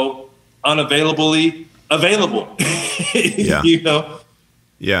unavailably available. Yeah.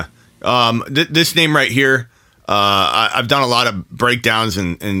 Yeah. This name right here. I've done a lot of breakdowns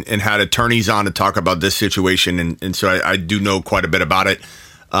and had attorneys on to talk about this situation, and so I do know quite a bit about it.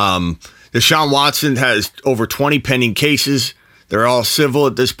 Deshaun Watson has over 20 pending cases. They're all civil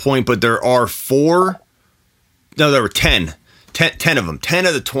at this point, but there are 10 of them, 10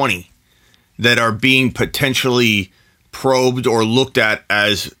 of the 20 that are being potentially probed or looked at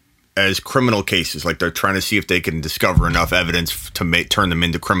as criminal cases. Like they're trying to see if they can discover enough evidence to turn them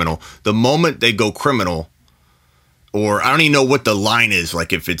into criminal. The moment they go criminal, or I don't even know what the line is,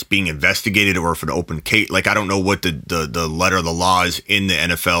 like if it's being investigated or if an open case, like I don't know what the letter of the law is in the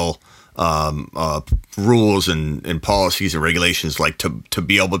NFL rules and policies and regulations, like to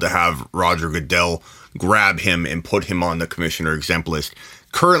be able to have Roger Goodell grab him and put him on the commissioner exempt list.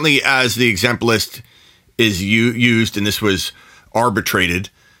 Currently, as the exempt list is used, and this was arbitrated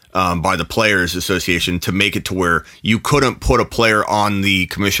by the Players Association to make it to where you couldn't put a player on the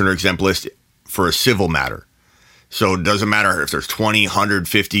commissioner exempt list for a civil matter. So it doesn't matter if there's 20,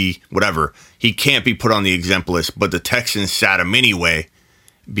 150, whatever. He can't be put on the exempt list, but the Texans sat him anyway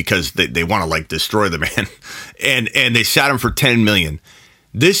because they want to destroy the man. and they sat him for $10 million.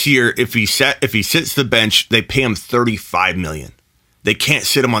 This year, if he sits the bench, they pay him $35 million. They can't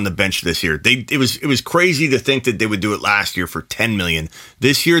sit him on the bench this year. It was crazy to think that they would do it last year for $10 million.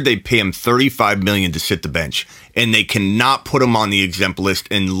 This year they pay him $35 million to sit the bench, and they cannot put him on the exempt list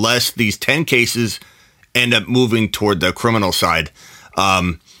unless these 10 cases end up moving toward the criminal side.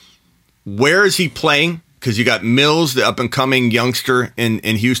 Where is he playing? Because you got Mills, the up-and-coming youngster in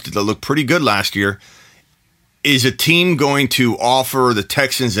Houston that looked pretty good last year. Is a team going to offer the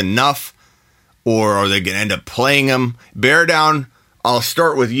Texans enough, or are they going to end up playing him? Bear Down, I'll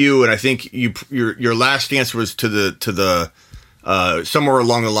start with you, and I think your last answer was to the somewhere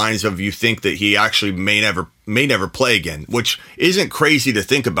along the lines of you think that he actually may never play again, which isn't crazy to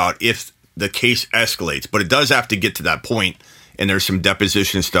think about if the case escalates, but it does have to get to that point, and there's some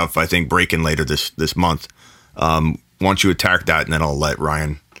deposition stuff I think breaking later this month. Why don't you attack that, and then I'll let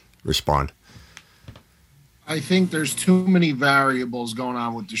Ryan respond. I think there's too many variables going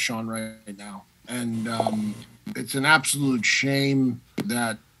on with Deshaun right now, and it's an absolute shame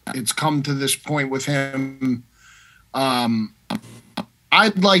that it's come to this point with him.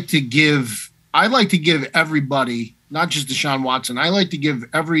 I'd like to give everybody, not just Deshaun Watson, I like to give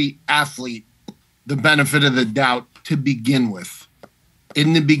every athlete the benefit of the doubt to begin with,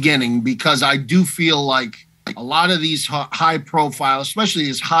 in the beginning, because I do feel like a lot of these high profile, especially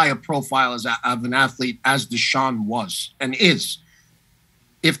as high a profile as of an athlete as Deshaun was and is,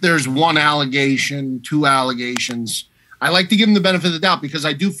 if there's one allegation, two allegations, I like to give them the benefit of the doubt because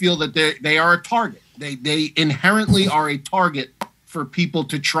I do feel that they are a target. They inherently are a target for people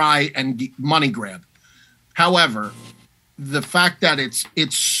to try and money grab. However, the fact that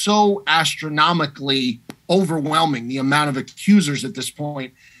it's so astronomically overwhelming, the amount of accusers at this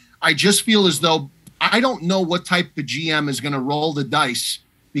point, I just feel as though I don't know what type of GM is going to roll the dice,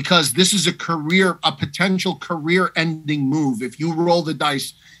 because this is a potential career-ending move. If you roll the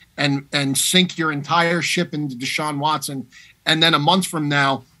dice and sink your entire ship into Deshaun Watson, and then a month from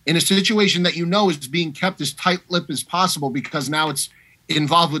now, in a situation that is being kept as tight-lipped as possible because now it's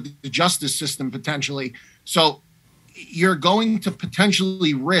involved with the justice system potentially. So you're going to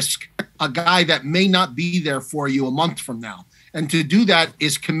potentially risk a guy that may not be there for you a month from now. And to do that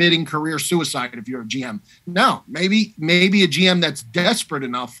is committing career suicide if you're a GM. Now, maybe a GM that's desperate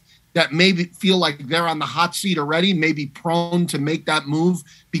enough that maybe feel like they're on the hot seat already, maybe prone to make that move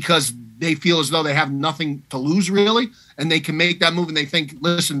because they feel as though they have nothing to lose really, and they can make that move and they think,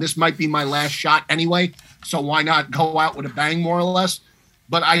 listen, this might be my last shot anyway, so why not go out with a bang more or less?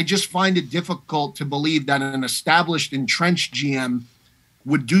 but I just find it difficult to believe that an established, entrenched GM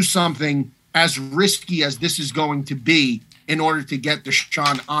would do something as risky as this is going to be in order to get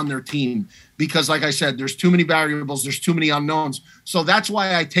Deshaun on their team. Because like I said, there's too many variables, there's too many unknowns. So that's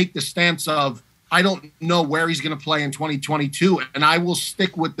why I take the stance of, I don't know where he's going to play in 2022. And I will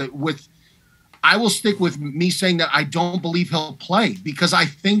stick with me saying that I don't believe he'll play, because I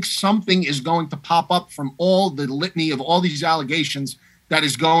think something is going to pop up from all the litany of all these allegations that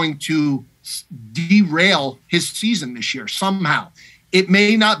is going to derail his season this year somehow. It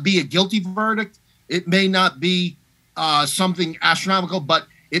may not be a guilty verdict. It may not be something astronomical, but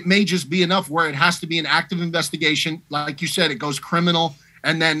it may just be enough where it has to be an active investigation. Like you said, it goes criminal,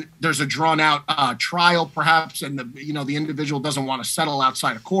 and then there's a drawn out trial perhaps, and the individual doesn't want to settle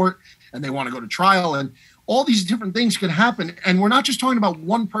outside of court and they want to go to trial, and all these different things could happen. And we're not just talking about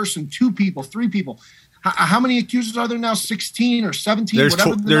one person, two people, three people. How many accusers are there now? 16 or 17?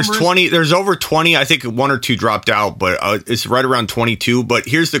 There's 20. There's over 20. I think one or two dropped out, but it's right around 22. But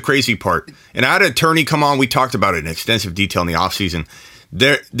here's the crazy part. And I had an attorney come on. We talked about it in extensive detail in the offseason.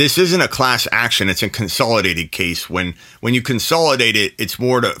 This isn't a class action. It's a consolidated case. When you consolidate it, it's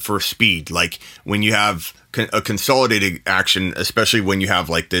more for speed. Like when you have a consolidated action, especially when you have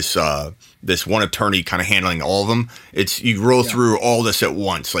like this one attorney kind of handling all of them, you roll through all this at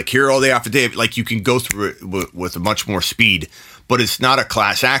once. Like here are all the affidavit. Like you can go through it with a much more speed. But it's not a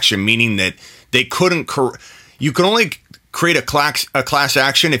class action, meaning that they couldn't. You can only create a class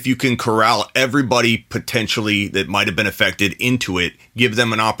action if you can corral everybody potentially that might have been affected into it, give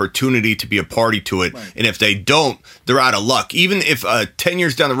them an opportunity to be a party to it. Right. And if they don't, they're out of luck. Even if 10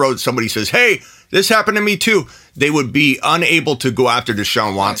 years down the road, somebody says, hey, this happened to me too, they would be unable to go after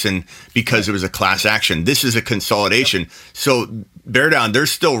Deshaun Watson because it was a class action. This is a consolidation. Yep. So bear down.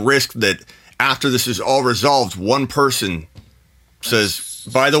 There's still risk that after this is all resolved, one person says,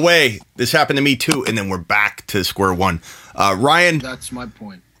 by the way, this happened to me too, and then we're back to square one. Ryan, that's my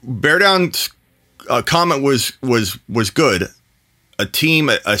point. Bear down's comment was good. A team,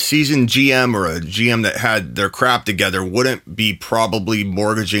 a seasoned GM or a GM that had their crap together wouldn't be probably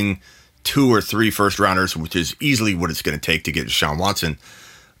mortgaging 2 or 3 first rounders, which is easily what it's going to take to get Deshaun Watson,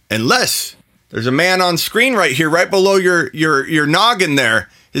 unless there's a man on screen right here, right below your noggin there.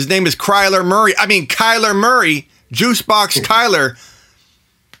 His name is Kyler Murray. Juicebox Kyler.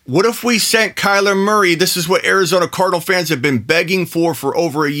 What if we sent Kyler Murray? This is what Arizona Cardinal fans have been begging for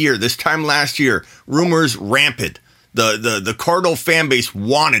over a year. This time last year, rumors rampant. The Cardinal fan base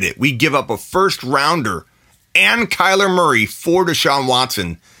wanted it. We give up a first rounder and Kyler Murray for Deshaun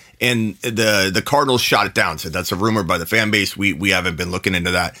Watson, and the Cardinals shot it down. Said that's a rumor by the fan base. We haven't been looking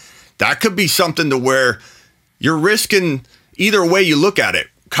into that. That could be something to where you're risking either way you look at it.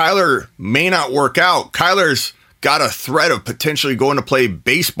 Kyler may not work out. Kyler's got a threat of potentially going to play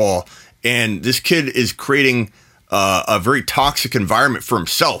baseball, and this kid is creating a very toxic environment for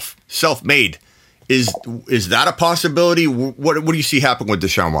himself, self-made. Is that a possibility? What do you see happen with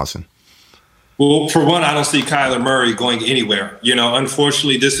Deshaun Watson? Well, for one, I don't see Kyler Murray going anywhere.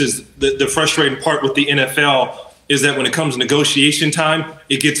 Unfortunately, this is the frustrating part with the NFL is that when it comes to negotiation time,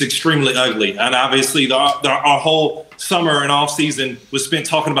 it gets extremely ugly. And obviously, our whole summer and offseason was spent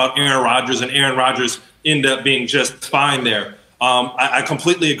talking about Aaron Rodgers, and Aaron Rodgers ended up being just fine there. I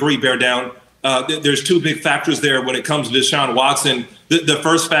completely agree, Bear Down. There's 2 big factors there when it comes to Deshaun Watson. The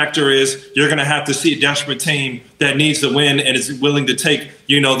first factor is you're going to have to see a desperate team that needs to win and is willing to take,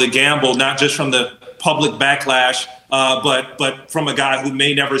 the gamble, not just from the public backlash, but from a guy who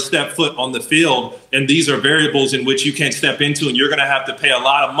may never step foot on the field. And these are variables in which you can't step into, and you're going to have to pay a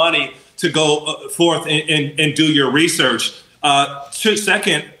lot of money to go forth and do your research.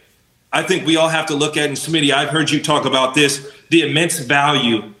 Second, I think we all have to look at, and Smitty, I've heard you talk about this, the immense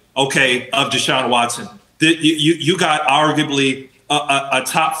value, of Deshaun Watson. You got arguably a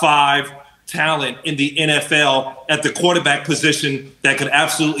top 5 talent in the NFL at the quarterback position that could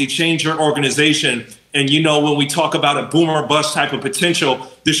absolutely change your organization. And when we talk about a boomer bust type of potential,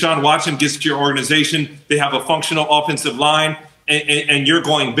 Deshaun Watson gets to your organization. They have a functional offensive line, and you're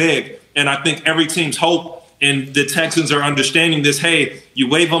going big. And I think every team's hope, and the Texans are understanding this, hey, you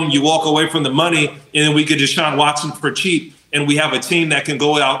waive them, you walk away from the money, and then we get Deshaun Watson for cheap. And we have a team that can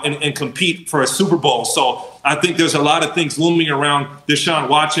go out and compete for a Super Bowl. So I think there's a lot of things looming around Deshaun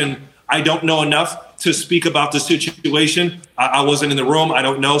Watson. I don't know enough to speak about the situation. I wasn't in the room. I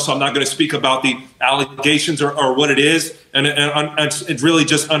don't know. So I'm not going to speak about the allegations or what it is. And it's really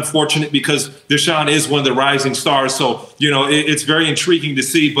just unfortunate because Deshaun is one of the rising stars. So, it's very intriguing to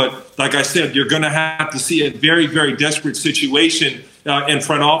see. But like I said, you're going to have to see a very, very desperate situation in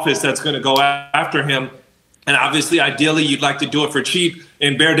front office that's going to go after him. And obviously, ideally, you'd like to do it for cheap.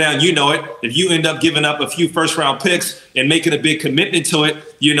 And bear down, you know it. If you end up giving up a few first-round picks and making a big commitment to it,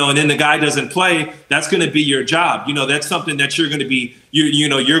 and then the guy doesn't play, that's going to be your job. That's something that you're going to be,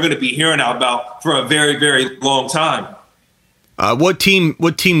 you're going to be hearing about for a very, very long time. What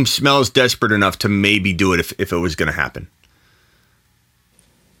team smells desperate enough to maybe do it if it was going to happen?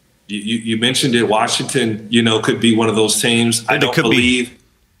 You mentioned it. Washington, could be one of those teams. I don't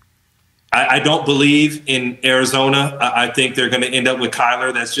believe in Arizona. I think they're going to end up with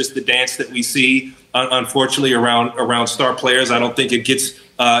Kyler. That's just the dance that we see, unfortunately, around star players. I don't think it gets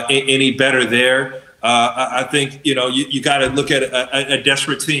any better there. I think, you got to look at a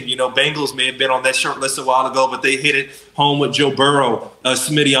desperate team. Bengals may have been on that short list a while ago, but they hit it home with Joe Burrow.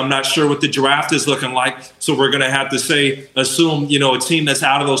 Smitty, I'm not sure what the draft is looking like, so we're going to have to assume, a team that's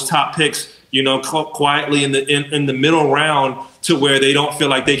out of those top picks, quietly in the middle round, to where they don't feel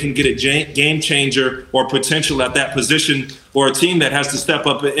like they can get a game changer or potential at that position, or a team that has to step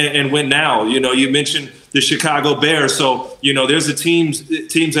up and win now. You mentioned the Chicago Bears. So, there's teams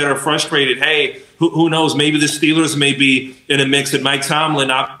that are frustrated. Hey, who knows? Maybe the Steelers may be in a mix. And Mike Tomlin,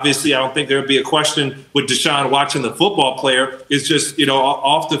 obviously, I don't think there would be a question with Deshaun watching the football player. It's just,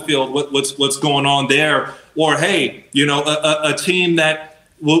 off the field, what's going on there. Or, hey, a team that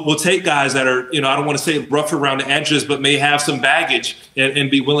We'll take guys that are, I don't want to say rough around the edges, but may have some baggage and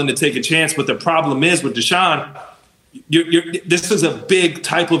be willing to take a chance. But the problem is with Deshaun, this is a big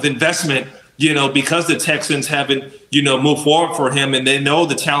type of investment, because the Texans haven't, moved forward for him, and they know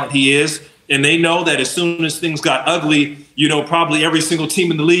the talent he is. And they know that as soon as things got ugly, probably every single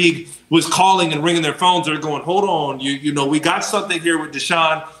team in the league was calling and ringing their phones. They're going, hold on, we got something here with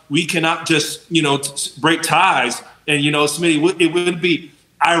Deshaun. We cannot just, break ties. And, Smitty, it would be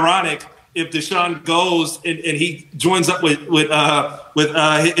ironic if Deshaun goes and he joins up with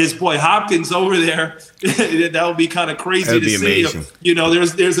his boy Hopkins over there. That would be kind of crazy. That'd be amazing.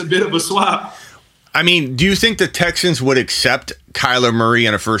 There's a bit of a swap. I mean, do you think the Texans would accept Kyler Murray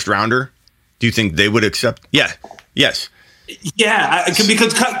in a first rounder? Do you think they would accept? Yeah. Yes. Yeah,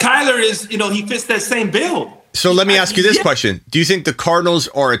 because Kyler is, he fits that same bill. So let me ask you this question. Do you think the Cardinals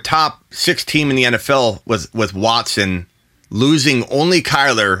are a top 6 team in the NFL with Watson losing only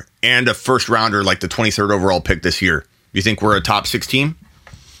Kyler and a first rounder like the 23rd overall pick this year? You think we're a top 6 team?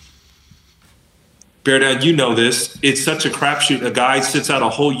 Bear down, this. It's such a crapshoot. A guy sits out a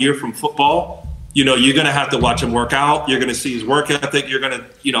whole year from football. You're going to have to watch him work out. You're going to see his work ethic. You're going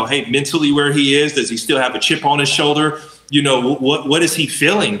to, hey, mentally where he is. Does he still have a chip on his shoulder? What is he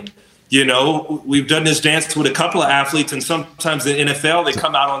feeling? We've done this dance with a couple of athletes, and sometimes in the NFL, they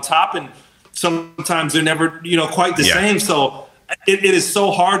come out on top, and sometimes they're never, quite the same. So it is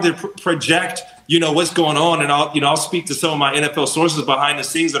so hard to project, what's going on. And I'll speak to some of my NFL sources behind the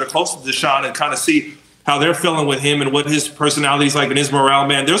scenes that are close to Deshaun and kind of see how they're feeling with him and what his personality is like and his morale.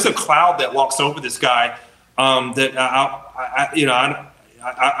 Man, there's a cloud that walks over this guy that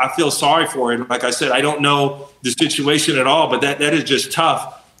I feel sorry for it. Like I said, I don't know the situation at all, but that is just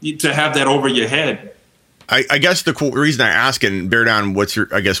tough to have that over your head. I guess the reason I ask, and bear down, what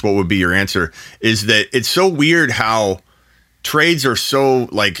would be your answer, is that it's so weird how trades are so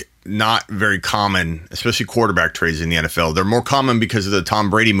not very common, especially quarterback trades in the NFL. They're more common because of the Tom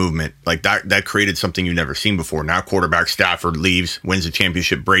Brady movement. That created something you've never seen before. Now quarterback Stafford leaves, wins a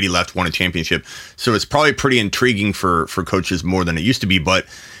championship. Brady left, won a championship. So it's probably pretty intriguing for coaches more than it used to be. But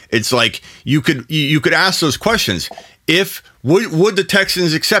it's like you could ask those questions. Would the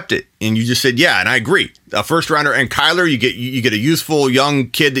Texans accept it? And you just said, yeah, and I agree. A first rounder and Kyler, you get a youthful young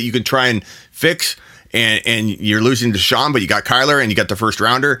kid that you can try and fix. And you're losing Deshaun, but you got Kyler and you got the first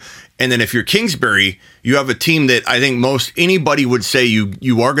rounder. And then if you're Kingsbury, you have a team that I think most anybody would say you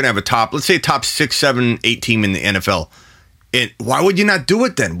are going to have a top 6, 7, 8 team in the NFL. And why would you not do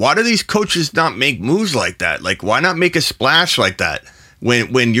it then? Why do these coaches not make moves like that? Why not make a splash like that?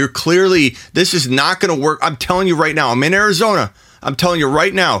 When you're clearly, this is not going to work. I'm telling you right now, I'm in Arizona. I'm telling you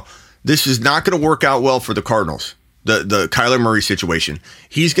right now, this is not going to work out well for the Cardinals. The Kyler Murray situation.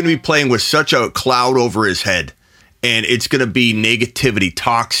 He's going to be playing with such a cloud over his head, and it's going to be negativity,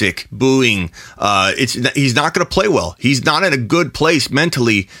 toxic, booing. He's not going to play well. He's not in a good place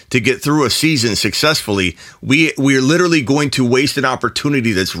mentally to get through a season successfully. We're literally going to waste an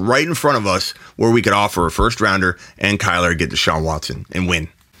opportunity that's right in front of us where we could offer a first rounder and Kyler, get Deshaun Watson and win.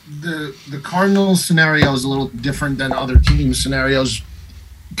 The Cardinals scenario is a little different than other team scenarios.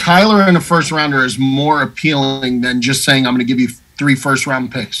 Kyler in a first rounder is more appealing than just saying, I'm going to give you 3 first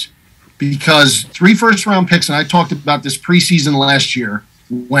round picks, because 3 first round picks. And I talked about this preseason last year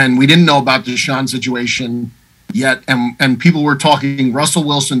when we didn't know about the Deshaun situation yet. And people were talking Russell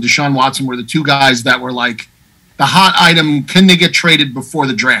Wilson, Deshaun Watson were the 2 guys that were the hot item, can they get traded before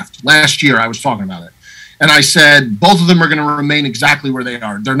the draft? Last year I was talking about it. And I said, both of them are going to remain exactly where they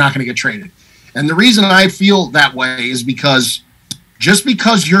are. They're not going to get traded. And the reason I feel that way is because just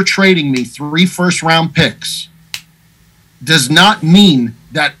because you're trading me 3 first-round picks does not mean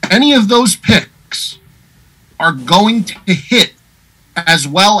that any of those picks are going to hit as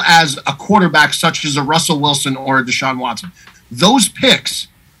well as a quarterback such as a Russell Wilson or a Deshaun Watson. Those picks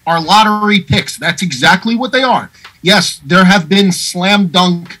are lottery picks. That's exactly what they are. Yes, there have been slam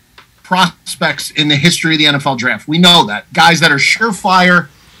dunk prospects in the history of the NFL draft. We know that. Guys that are surefire,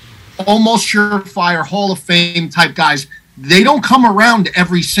 almost surefire, Hall of Fame type guys, they don't come around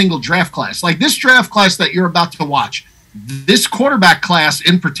every single draft class. Like this draft class that you're about to watch, this quarterback class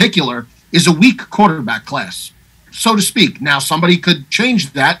in particular is a weak quarterback class, so to speak. Now, somebody could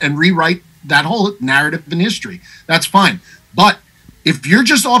change that and rewrite that whole narrative in history. That's fine. But if you're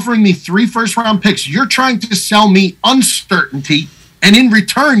just offering me 3 first-round picks, you're trying to sell me uncertainty, and in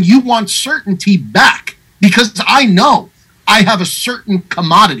return, you want certainty back because I know I have a certain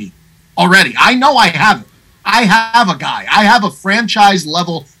commodity already. I know I have it. I have a guy. I have a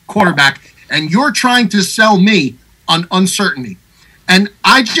franchise-level quarterback, and you're trying to sell me on uncertainty. And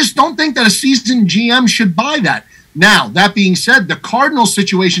I just don't think that a seasoned GM should buy that. Now, that being said, the Cardinals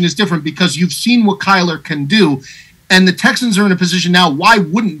situation is different because you've seen what Kyler can do, and the Texans are in a position now, why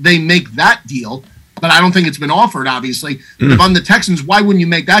wouldn't they make that deal? But I don't think it's been offered, obviously. If I'm the Texans, why wouldn't you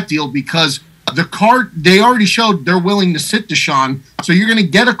make that deal? Because they already showed they're willing to sit Deshaun, so you're going to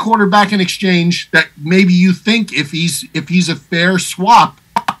get a quarterback in exchange that maybe you think if he's a fair swap,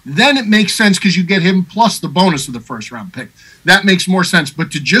 then it makes sense because you get him plus the bonus of the first-round pick. That makes more sense.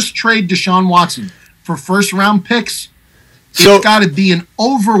 But to just trade Deshaun Watson for first-round picks, it's got to be an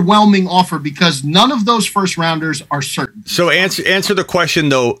overwhelming offer because none of those first-rounders are certain. So answer the question,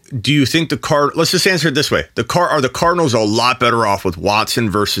 though. Do you think let's just answer it this way. Are the Cardinals a lot better off with Watson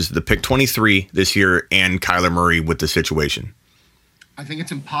versus the pick 23 this year and Kyler Murray with the situation? I think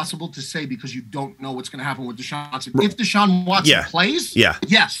it's impossible to say because you don't know what's going to happen with Deshaun Watson. If Deshaun Watson plays,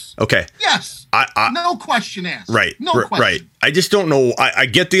 yes. Okay. Yes. No question asked. Right. No question. Right. I just don't know. I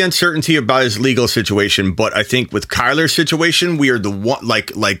get the uncertainty about his legal situation, but I think with Kyler's situation, we are the one,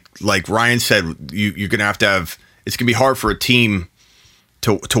 like Ryan said, you're going to have, it's going to be hard for a team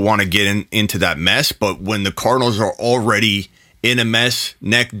to want to get into that mess. But when the Cardinals are already in a mess,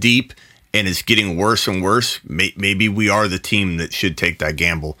 neck deep, and it's getting worse and worse, maybe we are the team that should take that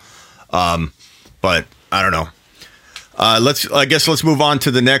gamble. But I don't know. Let's move on to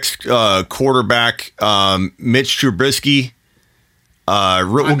the next quarterback, Mitch Trubisky.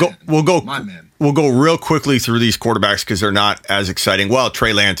 We'll go real quickly through these quarterbacks because they're not as exciting. Well,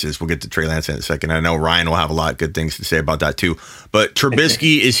 Trey Lance is. We'll get to Trey Lance in a second. I know Ryan will have a lot of good things to say about that too. But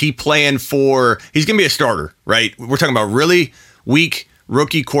Trubisky, is he playing for? He's going to be a starter, right? We're talking about really weak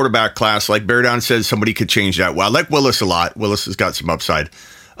rookie quarterback class. Like Bear Down says, somebody could change that. Well, I like Willis a lot. Willis has got some upside.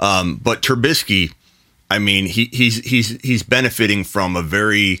 But Trubisky, I mean, he's benefiting from a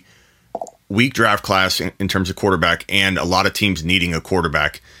very weak draft class in terms of quarterback and a lot of teams needing a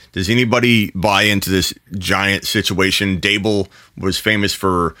quarterback. Does anybody buy into this giant situation? Dable was famous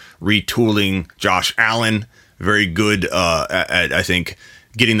for retooling Josh Allen. Very good at, I think,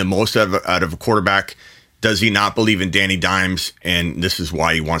 getting the most out of a quarterback. Does he not believe in Danny Dimes, and this is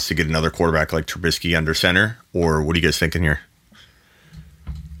why he wants to get another quarterback like Trubisky under center? Or what are you guys thinking here?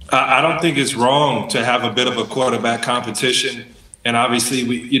 I don't think it's wrong to have a bit of a quarterback competition. And obviously,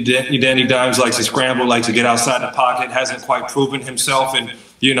 Danny Dimes likes to scramble, likes to get outside the pocket, hasn't quite proven himself. And,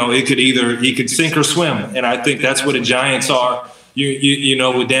 he could sink or swim. And I think that's what the Giants are,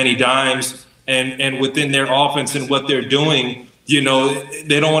 with Danny Dimes and within their offense and what they're doing. They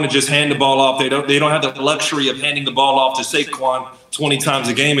don't want to just hand the ball off. They don't have the luxury of handing the ball off to Saquon 20 times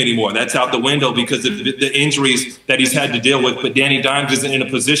a game anymore. That's out the window because of the injuries that he's had to deal with. But Danny Dimes isn't in a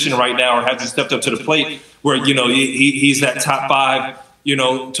position right now or hasn't stepped up to the plate where, he's that top 5,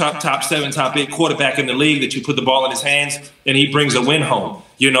 top 7, top 8 quarterback in the league that you put the ball in his hands and he brings a win home.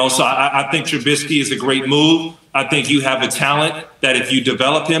 So I think Trubisky is a great move. I think you have a talent that if you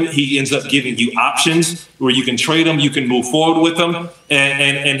develop him, he ends up giving you options where you can trade him, you can move forward with him.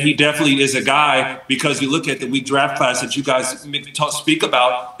 And he definitely is a guy, because you look at the weak draft class that you guys speak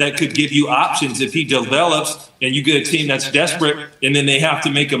about, that could give you options if he develops and you get a team that's desperate and then they have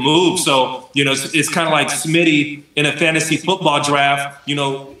to make a move. So, it's kind of like Smitty in a fantasy football draft,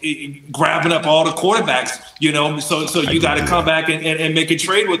 grabbing up all the quarterbacks, so you got to come back and make a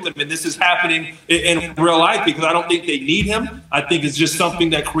trade with them. And this is happening in real life because I don't think they need him. I think it's just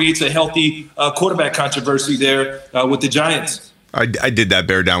something that creates a healthy quarterback controversy there with the Giants. I did that,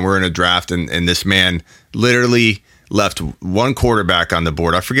 bear down. We're in a draft, and this man literally left one quarterback on the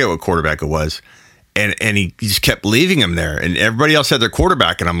board. I forget what quarterback it was. And he just kept leaving him there. And everybody else had their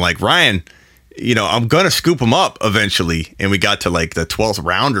quarterback. And I'm like, Ryan, I'm going to scoop him up eventually. And we got to like the 12th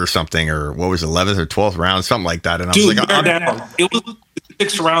round or something, or what was it, 11th or 12th round, something like that. And I was like, it was the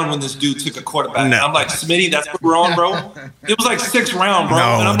 6th round when this dude took a quarterback. No. I'm like, Smitty, that's what we're on, bro. It was like 6th round, bro.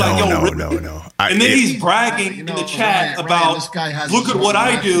 And I'm like, yo, really? No. And then he's bragging in the chat about, look at what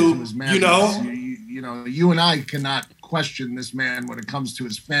I do, You and I cannot question this man when it comes to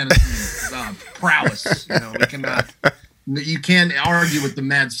his fantasy prowess. We cannot. You can't argue with the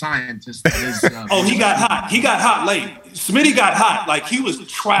mad scientist. That is, he got hot. He got hot late. Smitty got hot. Like, he was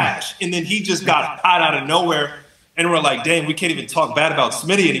trash, and then he just got hot out of nowhere. And we're like, dang, we can't even talk bad about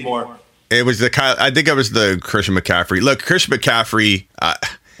Smitty anymore. It was I think it was the Christian McCaffrey. Look, Christian McCaffrey,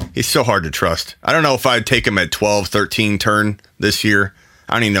 he's so hard to trust. I don't know if I'd take him at 12, 13 turn this year.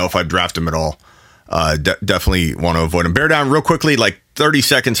 I don't even know if I'd draft him at all. Definitely want to avoid him. Bear down real quickly, like 30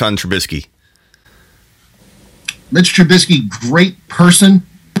 seconds on Trubisky. Mitch Trubisky, great person,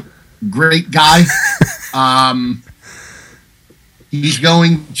 great guy. He's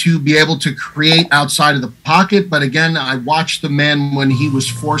going to be able to create outside of the pocket. But again, I watched the man when he was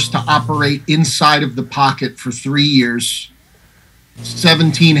forced to operate inside of the pocket for 3 years.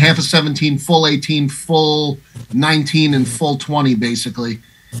 17, half of 17, full 18, full 19, and full 20, basically.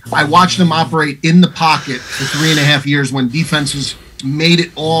 I watched him operate in the pocket for 3.5 years when defenses made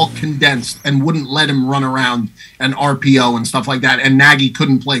it all condensed and wouldn't let him run around and RPO and stuff like that. And Nagy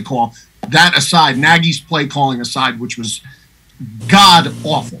couldn't play call. That aside, Nagy's play calling aside, which was god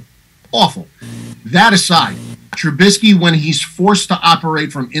awful. That aside, Trubisky, when he's forced to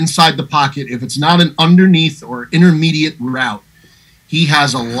operate from inside the pocket, if it's not an underneath or intermediate route, he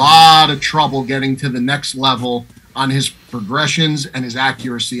has a lot of trouble getting to the next level on his progressions, and his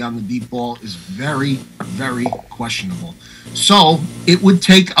accuracy on the deep ball is very, very questionable. So it would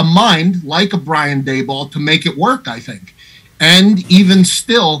take a mind like a Brian Daboll to make it work, I think. And even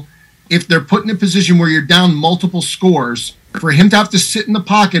still, if they're put in a position where you're down multiple scores, for him to have to sit in the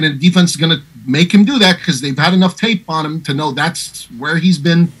pocket, and the defense is going to make him do that because they've had enough tape on him to know that's where he's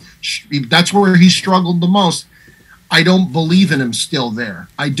been, that's where he's struggled the most. I don't believe in him still there.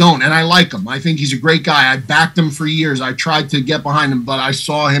 I don't, and I like him. I think he's a great guy. I backed him for years. I tried to get behind him, but I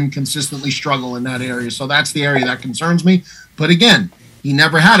saw him consistently struggle in that area. So that's the area that concerns me. But again, he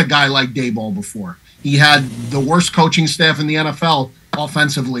never had a guy like Daboll before. He had the worst coaching staff in the NFL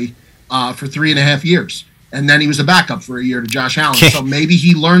offensively for 3.5 years. And then he was a backup for a year to Josh Allen. So maybe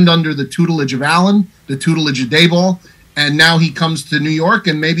he learned under the tutelage of Allen, the tutelage of Daboll, and now he comes to New York,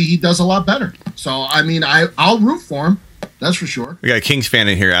 and maybe he does a lot better. So, I mean, I'll root for him. That's for sure. We got a Kings fan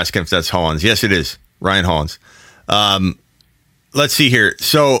in here asking if that's Hollins. Yes, it is. Ryan Hollins. Let's see here.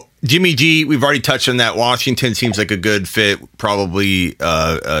 So, Jimmy G, we've already touched on that. Washington seems like a good fit, probably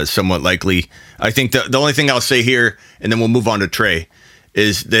somewhat likely. I think the only thing I'll say here, and then we'll move on to Trey,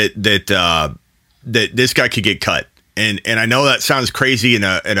 is that this guy could get cut. And I know that sounds crazy in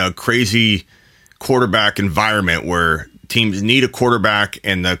a crazy quarterback environment where teams need a quarterback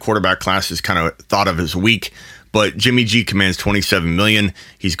and the quarterback class is kind of thought of as weak. But Jimmy G commands $27 million.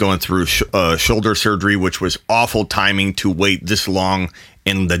 He's going through shoulder surgery, which was awful timing to wait this long.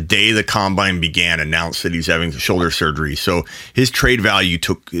 And the day the combine began, announced that he's having shoulder surgery. So his trade value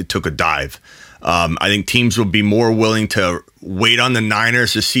took a dive. I think teams will be more willing to wait on the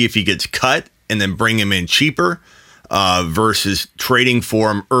Niners to see if he gets cut and then bring him in cheaper versus trading for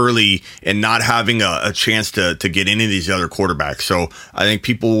him early and not having a chance to get any of these other quarterbacks. So I think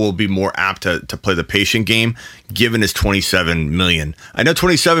people will be more apt to play the patient game given his $27 million. I know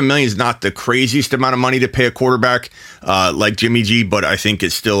 $27 million is not the craziest amount of money to pay a quarterback like Jimmy G, but I think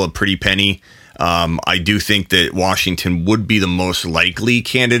it's still a pretty penny. I do think that Washington would be the most likely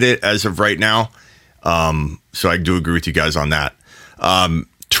candidate as of right now. So I do agree with you guys on that.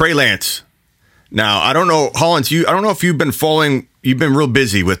 Trey Lance. Now, I don't know, Hollins, I don't know if you've been following, you've been real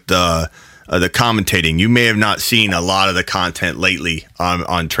busy with the commentating. You may have not seen a lot of the content lately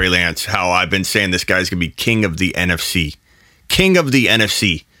on Trey Lance, how I've been saying this guy's going to be king of the NFC. King of the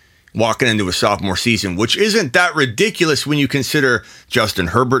NFC, walking into a sophomore season, which isn't that ridiculous when you consider Justin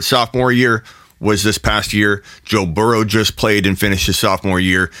Herbert's sophomore year was this past year. Joe Burrow just played and finished his sophomore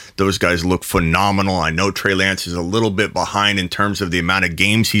year. Those guys look phenomenal. I know Trey Lance is a little bit behind in terms of the amount of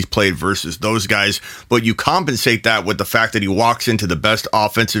games he's played versus those guys, but you compensate that with the fact that he walks into the best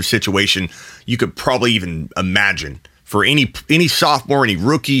offensive situation you could probably even imagine for any sophomore, any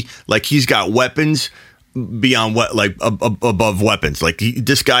rookie. Like, he's got weapons beyond what, like above weapons. Like,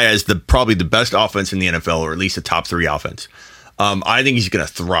 this guy has probably the best offense in the NFL, or at least a top 3 offense. I think he's going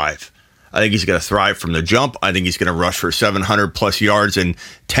to thrive. I think he's going to thrive from the jump. I think he's going to rush for 700 plus yards and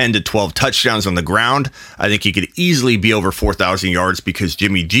 10 to 12 touchdowns on the ground. I think he could easily be over 4,000 yards because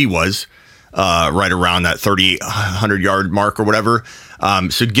Jimmy G was right around that 3,800 yard mark or whatever.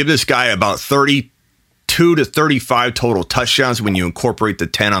 So give this guy about 32 to 35 total touchdowns when you incorporate the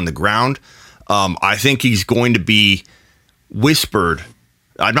 10 on the ground. I think he's going to be whispered.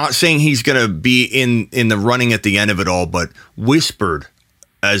 I'm not saying he's going to be in the running at the end of it all, but whispered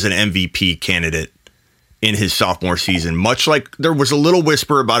as an MVP candidate in his sophomore season, much like there was a little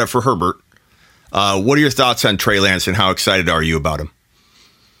whisper about it for Herbert. What are your thoughts on Trey Lance and how excited are you about him?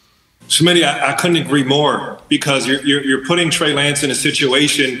 Smitty, I couldn't agree more because you're putting Trey Lance in a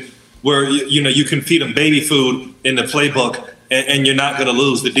situation where you can feed him baby food in the playbook and you're not going to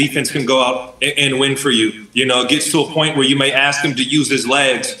lose. The defense can go out and win for you. It gets to a point where you may ask him to use his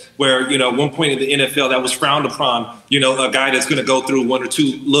legs, where, at one point in the NFL that was frowned upon, a guy that's going to go through one or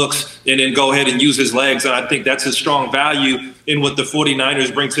two looks and then go ahead and use his legs. And I think that's a strong value in what the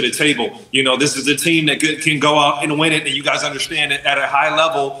 49ers bring to the table. This is a team that can go out and win it. And you guys understand it at a high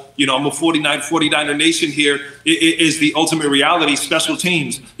level. I'm a 49er nation here. It is the ultimate reality, special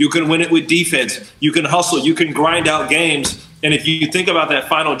teams. You can win it with defense. You can hustle. You can grind out games. And if you think about that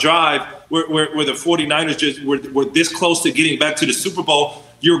final drive where the 49ers just were this close to getting back to the Super Bowl,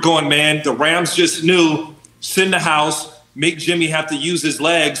 you're going, man, the Rams just knew, sit in the house, make Jimmy have to use his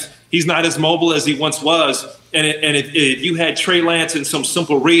legs. He's not as mobile as he once was. And if you had Trey Lance and some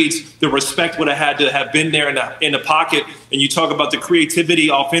simple reads, the respect would have had to have been there in the pocket. And you talk about the creativity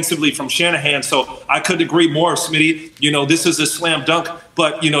offensively from Shanahan. So I couldn't agree more, Smitty. This is a slam dunk.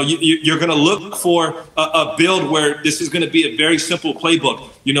 But, you're going to look for a build where this is going to be a very simple playbook.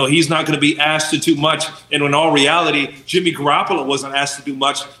 He's not going to be asked to do much. And in all reality, Jimmy Garoppolo wasn't asked to do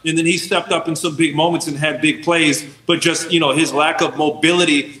much. And then he stepped up in some big moments and had big plays. But just, his lack of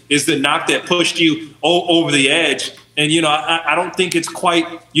mobility is the knock that pushed you over the edge. And, I don't think it's quite,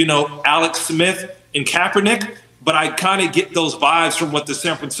 Alex Smith and Kaepernick. But I kind of get those vibes from what the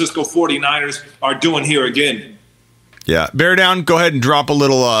San Francisco 49ers are doing here again. Yeah. Bear down, go ahead and drop a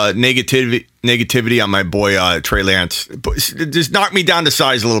little negativity on my boy Trey Lance. Just knock me down to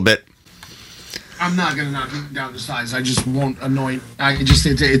size a little bit. I'm not going to knock you down to size. I just won't anoint.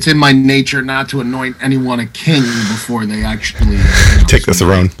 It's in my nature not to anoint anyone a king before they actually take the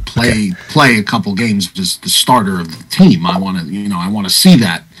throne. Play a couple games as the starter of the team. I want to see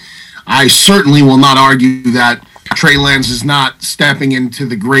that. I certainly will not argue that Trey Lance is not stepping into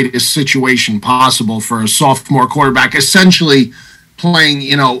the greatest situation possible for a sophomore quarterback, essentially playing,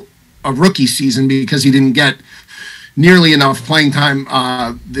 a rookie season because he didn't get nearly enough playing time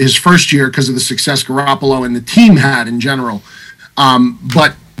his first year because of the success Garoppolo and the team had in general.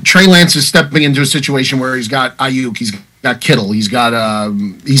 But Trey Lance is stepping into a situation where he's got Ayuk, he's got Kittle, he's got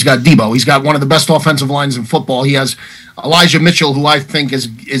Debo, he's got one of the best offensive lines in football. He has Elijah Mitchell, who I think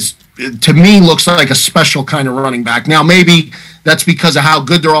is to me looks like a special kind of running back. Now maybe that's because of how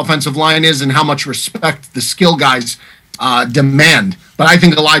good their offensive line is and how much respect the skill guys demand. But I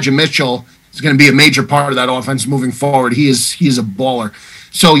think Elijah Mitchell is going to be a major part of that offense moving forward. He is a baller.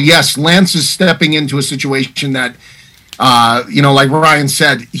 So yes, Lance is stepping into a situation that like Ryan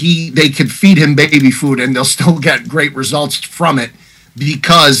said, they could feed him baby food and they'll still get great results from it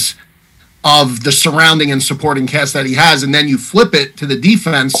because of the surrounding and supporting cast that he has. And then you flip it to the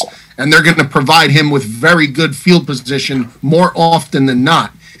defense and they're going to provide him with very good field position more often than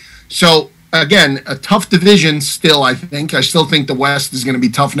not. So again, a tough division still, I think. I still think the West is going to be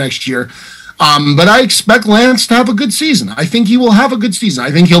tough next year. But I expect Lance to have a good season. I think he will have a good season. I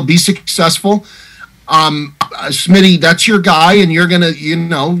think he'll be successful. Smitty, that's your guy, and you're gonna,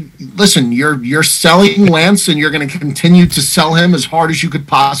 listen. You're selling Lance, and you're gonna continue to sell him as hard as you could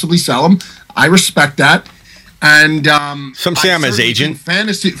possibly sell him. I respect that, and some say I'm his agent.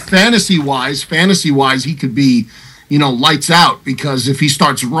 Fantasy wise, he could be, lights out because if he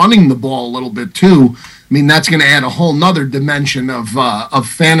starts running the ball a little bit too, I mean that's going to add a whole nother dimension of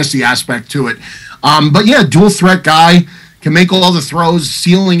fantasy aspect to it. But yeah, dual threat guy. Can make all the throws.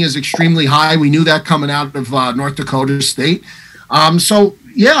 Ceiling is extremely high. We knew that coming out of North Dakota State. So,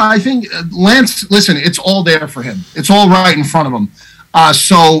 yeah, I think Lance, listen, it's all there for him. It's all right in front of him.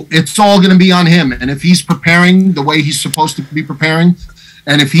 So it's all going to be on him. And if he's preparing the way he's supposed to be preparing,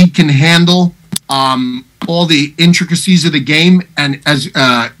 and if he can handle all the intricacies of the game and as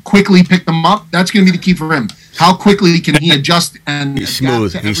quickly pick them up, that's going to be the key for him. How quickly can he adjust and he's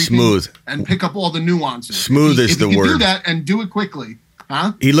smooth. He's smooth and pick up all the nuances. Smooth is the word. If he can do that and do it quickly,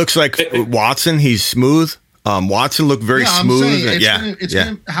 huh? He looks like Watson. He's smooth. Watson looked very smooth.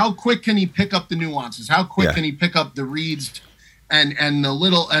 How quick can he pick up the nuances? How quick can he pick up the reads and the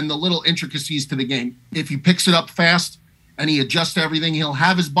little intricacies to the game. If he picks it up fast and he adjusts to everything, he'll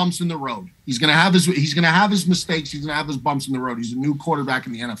have his bumps in the road. He's gonna have his mistakes. He's gonna have his bumps in the road. He's a new quarterback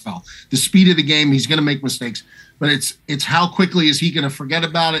in the NFL. The speed of the game, he's gonna make mistakes. But it's how quickly is he gonna forget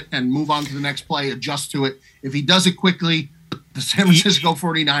about it and move on to the next play, adjust to it. If he does it quickly, the San Francisco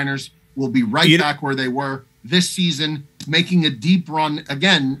 49ers will be right back where they were this season, making a deep run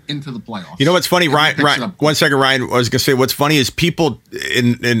again into the playoffs. You know what's funny, Ryan? 1 second, Ryan. I was going to say what's funny is people,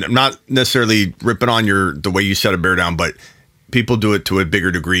 and I'm not necessarily ripping on the way you set a bear down, but people do it to a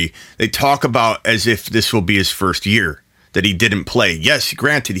bigger degree. They talk about as if this will be his first year that he didn't play. Yes,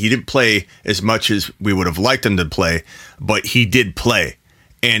 granted, he didn't play as much as we would have liked him to play, but he did play.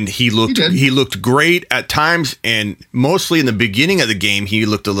 And he looked great at times, and mostly in the beginning of the game, he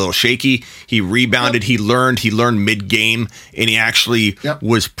looked a little shaky. He rebounded. Yep. He learned mid-game, and he actually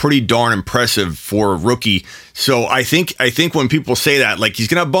was pretty darn impressive for a rookie. So I think when people say that, like, he's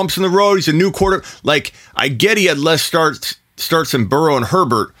gonna have bumps in the road, he's a new quarter. Like, I get he had less starts than Burrow and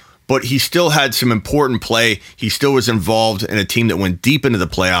Herbert, but he still had some important play. He still was involved in a team that went deep into the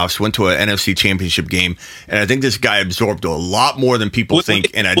playoffs, went to an NFC championship game. And I think this guy absorbed a lot more than people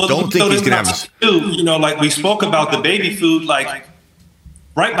think. And I don't think he's going to have... You know, like we spoke about the baby food, like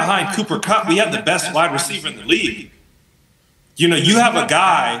right behind Cooper Kupp, we have the best wide receiver in the league. You know, you have a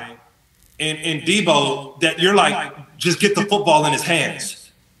guy in Debo that you're like, just get the football in his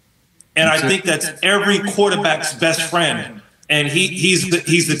hands. And I think that's every quarterback's best friend. And he's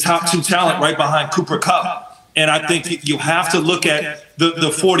the top 2 talent right behind Cooper Kupp. And I think you have to look at the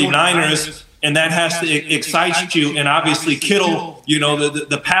 49ers, and that has to excite you. And obviously Kittle, you know,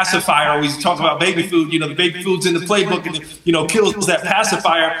 the pacifier, we talk about baby food, you know, the baby food's in the playbook, and, you know, Kittle's that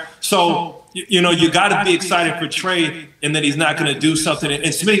pacifier. So, you know, you got to be excited for Trey, and that he's not going to do something. And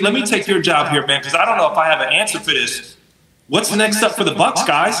Smitty, let me take your job here, man, because I don't know if I have an answer for this. What's next up for the Bucs,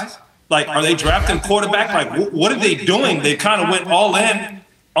 guys? Like, are they drafting quarterback? Like, what are they doing? They kind of went all in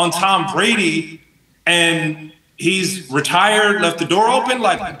on Tom Brady, and he's retired, left the door open.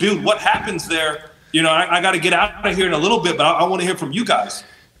 Like, dude, what happens there? You know, I got to get out of here in a little bit, but I want to hear from you guys.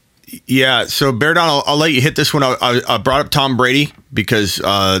 Yeah, so Bear Down, I'll let you hit this one. I brought up Tom Brady because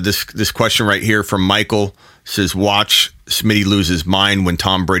this question right here from Michael says, watch Smitty lose his mind when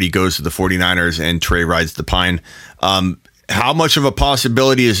Tom Brady goes to the 49ers and Trey rides the pine. How much of a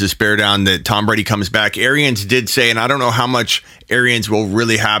possibility is this, Bear Down, that Tom Brady comes back? Arians did say, and I don't know how much Arians will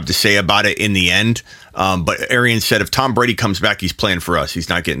really have to say about it in the end, but Arians said if Tom Brady comes back, he's playing for us. He's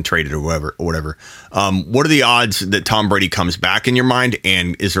not getting traded or whatever. What are the odds that Tom Brady comes back in your mind,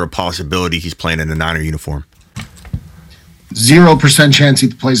 and is there a possibility he's playing in a Niner uniform? 0% chance he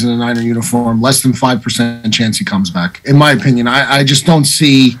plays in a Niner uniform, less than 5% chance he comes back. In my opinion, I just don't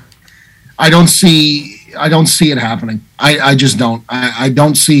see it happening. I just don't. I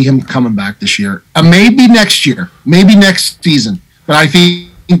don't see him coming back this year. Maybe next year. Maybe next season. But I think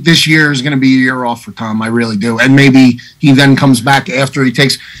this year is going to be a year off for Tom. I really do. And maybe he then comes back after he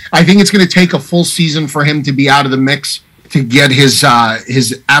takes... I think it's going to take a full season for him to be out of the mix, to get his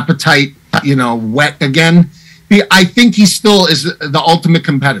appetite, you know, wet again. I think he still is the ultimate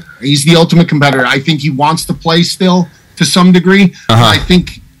competitor. He's the ultimate competitor. I think he wants to play still to some degree. I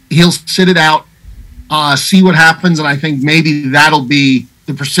think he'll sit it out. See what happens, and I think maybe that'll be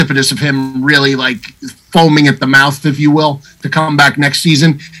the precipitous of him really like foaming at the mouth, if you will, to come back next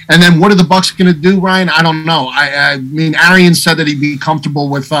season. And then what are the Bucs going to do, Ryan? I don't know. I mean, Arians said that he'd be comfortable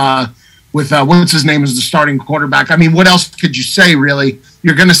with what's his name as the starting quarterback. I mean, what else could you say, really?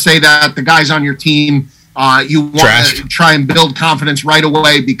 You're going to say that the guys on your team, you want to try and build confidence right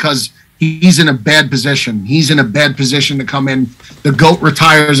away because he's in a bad position. He's in a bad position to come in. The GOAT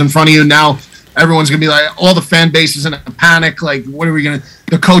retires in front of you now. Everyone's going to be like, all the fan base is in a panic. Like, what are we going to,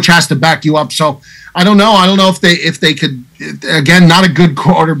 the coach has to back you up. So I don't know. I don't know if they could, again, not a good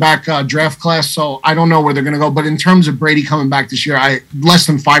quarterback draft class. So I don't know where they're going to go. But in terms of Brady coming back this year, less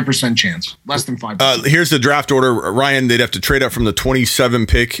than 5% chance. Less than 5%. Here's the draft order. Ryan, they'd have to trade up from the 27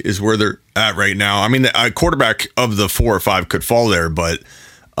 pick is where they're at right now. I mean, a quarterback of the 4 or 5 could fall there, but,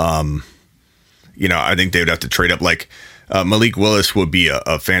 you know, I think they would have to trade up like, Malik Willis would be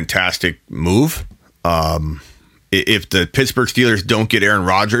a fantastic move. If the Pittsburgh Steelers don't get Aaron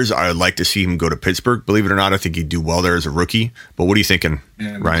Rodgers, I would like to see him go to Pittsburgh. Believe it or not, I think he'd do well there as a rookie. But what are you thinking,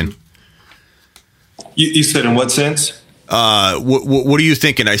 Ryan? You said in what sense? What are you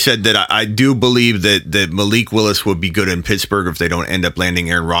thinking? I said that I do believe that Malik Willis would be good in Pittsburgh if they don't end up landing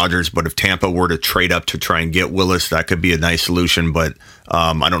Aaron Rodgers. But if Tampa were to trade up to try and get Willis, that could be a nice solution. But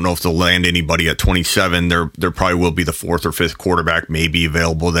I don't know if they'll land anybody at 27. There probably will be the 4th or 5th quarterback maybe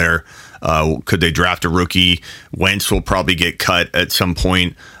available there. Could they draft a rookie? Wentz will probably get cut at some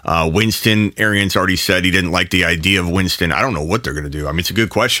point. Winston, Arians already said he didn't like the idea of Winston. I don't know what they're going to do. I mean, it's a good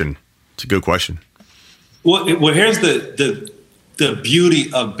question. Well, here's the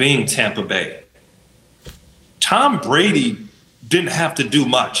beauty of being Tampa Bay. Tom Brady didn't have to do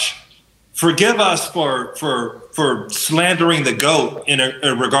much. Forgive us for slandering the GOAT in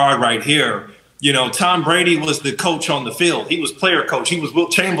a regard right here. You know, Tom Brady was the coach on the field. He was player coach. He was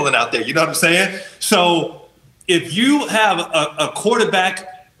Wilt Chamberlain out there. You know what I'm saying? So if you have a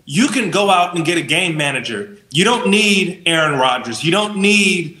quarterback, you can go out and get a game manager. You don't need Aaron Rodgers. You don't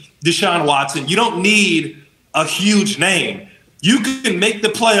need Deshaun Watson. You don't need a huge name. You can make the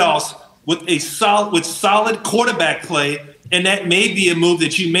playoffs with solid quarterback play, and that may be a move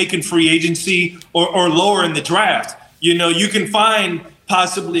that you make in free agency or lower in the draft. You know, you can find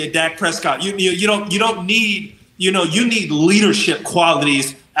possibly a Dak Prescott. You don't need, you need leadership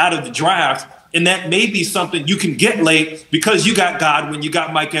qualities out of the draft, and that may be something you can get late because you got Godwin, you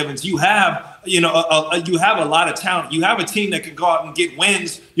got Mike Evans, you have you have a lot of talent. You have a team that can go out and get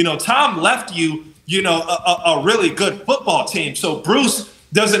wins. You know, Tom left you, a really good football team. So Bruce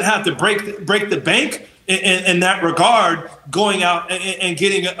doesn't have to break the bank in that regard, going out and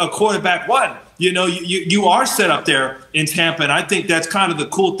getting a quarterback one. You know, you are set up there in Tampa, and I think that's kind of the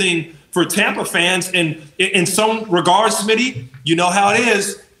cool thing for Tampa fans. And in some regards, Smitty, you know how it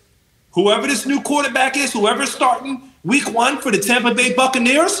is. Whoever this new quarterback is, whoever's starting week 1 for the Tampa Bay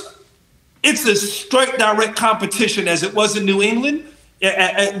Buccaneers, it's a straight direct competition as it was in New England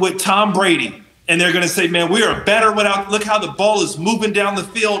with Tom Brady. And they're going to say, man, we are better look how the ball is moving down the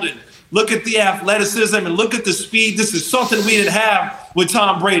field, and look at the athleticism and look at the speed. This is something we didn't have with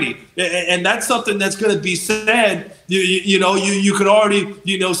Tom Brady. And that's something that's going to be said. You could already,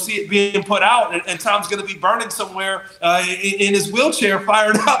 see it being put out, and Tom's going to be burning somewhere in his wheelchair,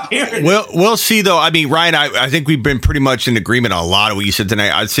 fired up here. We'll see, though. I mean, Ryan, I think we've been pretty much in agreement on a lot of what you said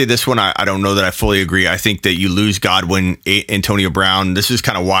tonight. I'd say this one, I don't know that I fully agree. I think that you lose Godwin, Antonio Brown. This is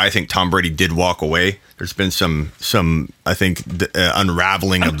kind of why I think Tom Brady did walk away. There's been some I think,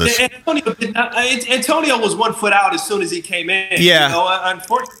 unraveling of this. Antonio was 1 foot out as soon as he came in. Yeah.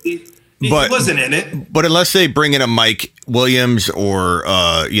 Unfortunately, he wasn't in it. But unless they bring in a Mike Williams or,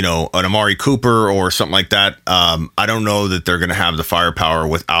 an Amari Cooper or something like that, I don't know that they're going to have the firepower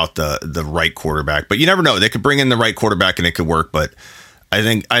without the right quarterback. But you never know. They could bring in the right quarterback and it could work. But I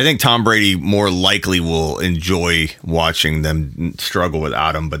think Tom Brady more likely will enjoy watching them struggle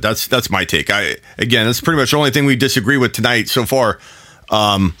without him. But that's my take. Again, that's pretty much the only thing we disagree with tonight so far.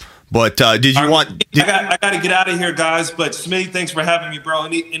 But did you want? I got to get out of here, guys. But Smitty, thanks for having me, bro.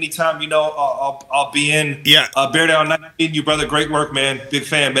 Anytime I'll be in. Yeah. Bear Down, nice meeting you, brother. Great work, man. Big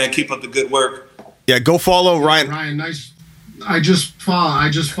fan, man. Keep up the good work. Yeah, go follow Ryan. Ryan, nice. I just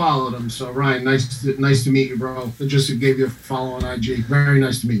followed him. So Ryan, nice to meet you, bro. I just gave you a follow on IG. Very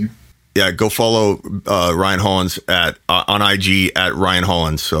nice to meet you. Yeah, go follow Ryan Hollins on IG at Ryan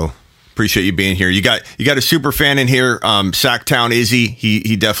Hollins. So appreciate you being here. You got a super fan in here, Sacktown Izzy.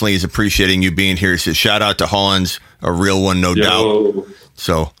 He definitely is appreciating you being here. He says shout out to Hollins, a real one, no doubt.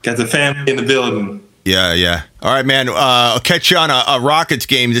 So got the family in the building. Yeah. All right, man. I'll catch you on a Rockets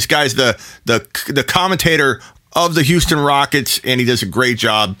game. This guy's the commentator of the Houston Rockets, and he does a great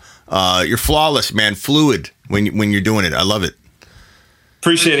job. You're flawless, man. Fluid when you're doing it. I love it.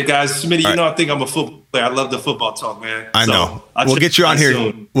 Appreciate it, guys. Smitty, I think I'm a football player. I love the football talk, man. I know. We'll get you on here.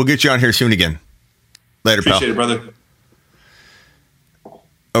 Soon. We'll get you on here soon again. Later, pal. Appreciate it, brother.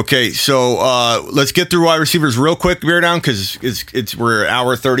 Okay, so let's get through wide receivers real quick, Bear Down, because we're an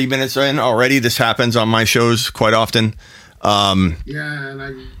hour 30 minutes in already. This happens on my shows quite often. And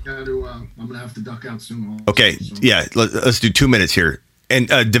I got to. I'm gonna have to duck out soon. Also, okay, so. Yeah. Let's do 2 minutes here. And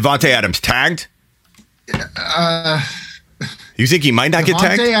Devontae Adams tagged. You think he might not get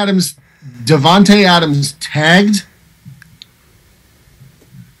tagged? Devontae Adams tagged.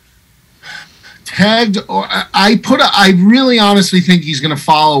 Or I really honestly think he's going to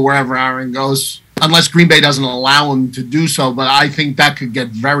follow wherever Aaron goes, unless Green Bay doesn't allow him to do so. But I think that could get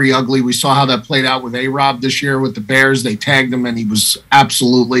very ugly. We saw how that played out with A-Rob this year with the Bears. They tagged him, and he was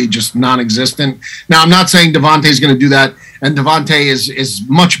absolutely just non-existent. Now, I'm not saying Devontae's going to do that, and Devontae is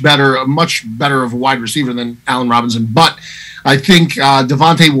much better of a wide receiver than Allen Robinson. But I think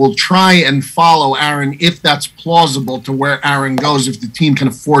Devontae will try and follow Aaron if that's plausible to where Aaron goes, if the team can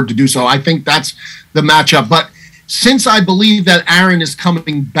afford to do so. I think that's the matchup. But since I believe that Aaron is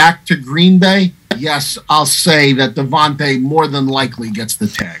coming back to Green Bay, yes, I'll say that Devontae more than likely gets the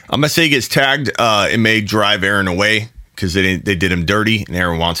tag. I'm going to say he gets tagged. It may drive Aaron away because they did him dirty, and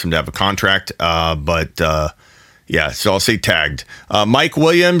Aaron wants him to have a contract. Yeah, so I'll say tagged. Mike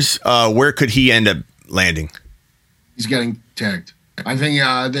Williams, where could he end up landing? He's getting tagged. I think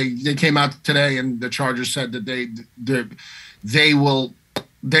they came out today, and the Chargers said that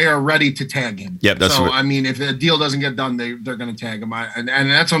they are ready to tag him. Yep, that's so. I mean, if the deal doesn't get done, they're going to tag him. And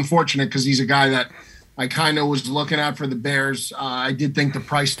that's unfortunate because he's a guy that I kind of was looking at for the Bears. I did think the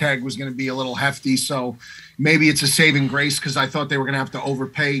price tag was going to be a little hefty, so maybe it's a saving grace because I thought they were going to have to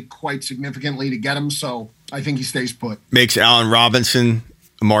overpay quite significantly to get him. So I think he stays put. Makes Allen Robinson,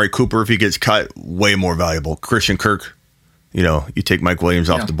 Amari Cooper, if he gets cut, way more valuable. Christian Kirk, you take Mike Williams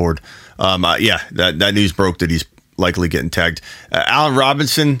off the board. That news broke that he's likely getting tagged. Allen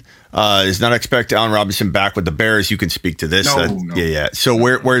Robinson is not expect Allen Robinson back with the Bears. You can speak to this. No. Yeah. So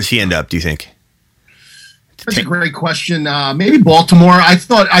where does he end up, do you think? That's a great question. Maybe Baltimore. I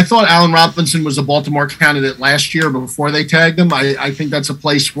thought Allen Robinson was a Baltimore candidate last year before they tagged him. I think that's a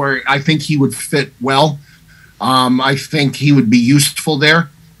place where I think he would fit well. I think he would be useful there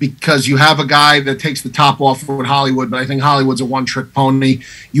because you have a guy that takes the top off with Hollywood, but I think Hollywood's a one-trick pony.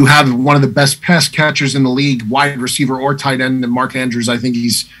 You have one of the best pass catchers in the league, wide receiver or tight end, and Mark Andrews. I think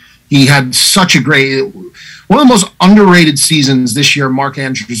he had such a great – one of the most underrated seasons this year. Mark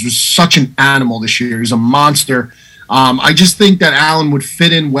Andrews was such an animal this year. He's a monster. I just think that Allen would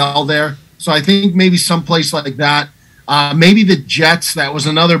fit in well there. So I think maybe someplace like that. Maybe the Jets. That was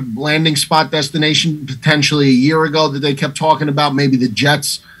another landing spot destination potentially a year ago that they kept talking about. Maybe the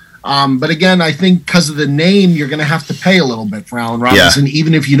Jets. But again, I think because of the name, you're going to have to pay a little bit for Allen Robinson,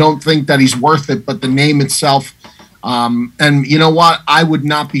 even if you don't think that he's worth it. But the name itself, and you know what? I would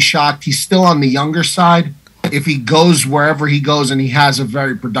not be shocked. He's still on the younger side. If he goes wherever he goes and he has a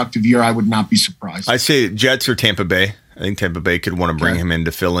very productive year, I would not be surprised. I say Jets or Tampa Bay. I think Tampa Bay could want to bring him in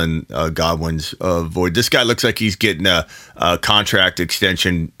to fill in Godwin's void. This guy looks like he's getting a contract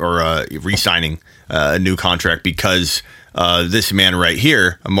extension or re-signing a new contract because this man right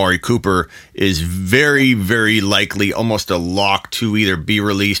here, Amari Cooper, is very, very likely almost a lock to either be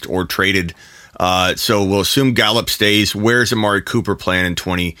released or traded. So we'll assume Gallup stays. Where's Amari Cooper playing in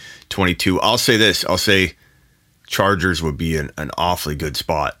 2022? I'll say this. I'll say Chargers would be an awfully good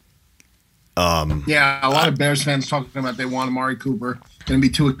spot. A lot of Bears fans talking about they want Amari Cooper. Going to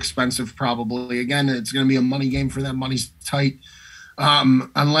be too expensive probably. Again, it's going to be a money game for them. Money's tight.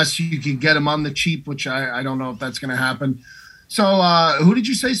 Unless you can get him on the cheap, which I don't know if that's going to happen. So who did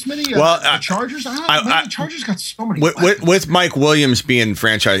you say, Smitty? The Chargers? The Chargers got so many. With Mike Williams being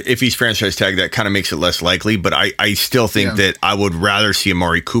franchise, if he's franchise tagged, that kind of makes it less likely. But I still think that I would rather see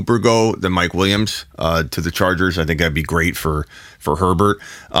Amari Cooper go than Mike Williams to the Chargers. I think that'd be great for Herbert.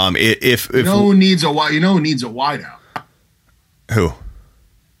 If who needs a wideout? Who?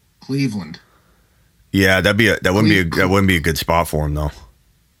 Cleveland. Yeah, that wouldn't be a good spot for him though.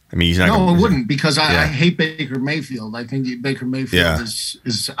 I mean, he's not. No, it wouldn't because I hate Baker Mayfield. I think Baker Mayfield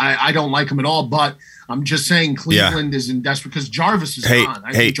is I don't like him at all. But I'm just saying Cleveland is in desperate because Jarvis is gone.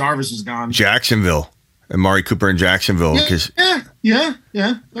 I think Jarvis is gone. Jacksonville, Amari Cooper in Jacksonville. Yeah,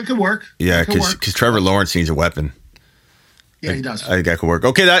 that could work. Yeah, because Trevor Lawrence needs a weapon. Yeah, he does. I think that could work.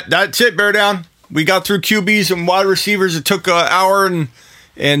 Okay, that's it. Bear down. We got through QBs and wide receivers. It took an hour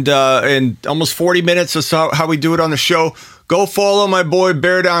and almost 40 minutes. That's how we do it on the show. Go follow my boy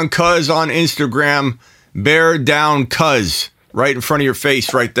Bear Down Cuz on Instagram. Bear Down Cuz, right in front of your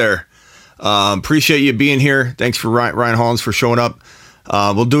face, right there. Appreciate you being here. Thanks for Ryan Hollins for showing up.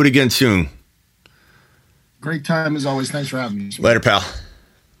 We'll do it again soon. Great time as always. Thanks for having me. Later, pal.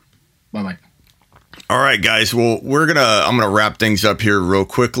 Bye-bye. All right, guys. Well, I'm gonna wrap things up here real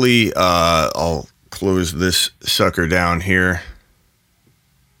quickly. I'll close this sucker down here.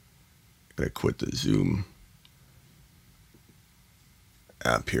 Gotta quit the Zoom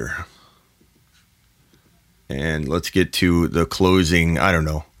app here. And let's get to the closing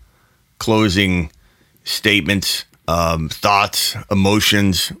statements, thoughts,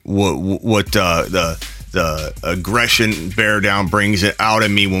 emotions, what the aggression Bear Down brings it out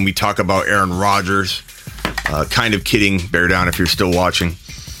of me when we talk about Aaron Rodgers. Kind of kidding, Bear Down, if you're still watching.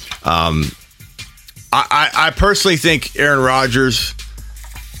 I personally think Aaron Rodgers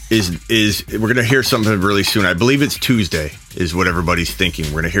is we're going to hear something really soon. I believe it's Tuesday is what everybody's thinking.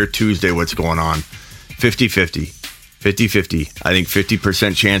 We're going to hear Tuesday what's going on. 50-50. I think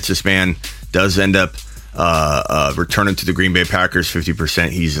 50% chance this man does end up returning to the Green Bay Packers.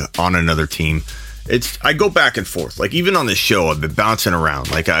 50% he's on another team. I go back and forth. Like, even on this show, I've been bouncing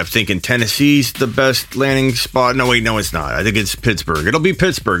around. Like, I'm thinking Tennessee's the best landing spot. No, wait, no, it's not. I think it's Pittsburgh. It'll be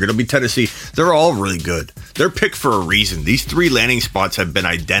Pittsburgh. It'll be Tennessee. They're all really good. They're picked for a reason. These 3 landing spots have been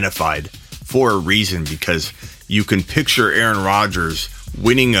identified for a reason, because you can picture Aaron Rodgers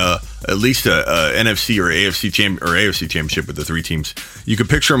winning at least a NFC or AFC championship with the 3 teams. You could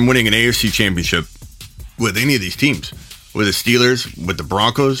picture him winning an AFC championship with any of these teams, with the Steelers, with the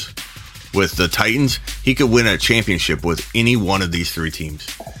Broncos, with the Titans. He could win a championship with any one of these 3 teams.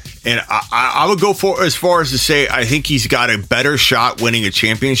 And I would go as far as to say I think he's got a better shot winning a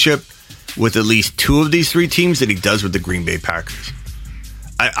championship with at least 2 of these 3 teams than he does with the Green Bay Packers.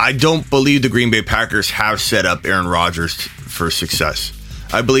 I don't believe the Green Bay Packers have set up Aaron Rodgers for success.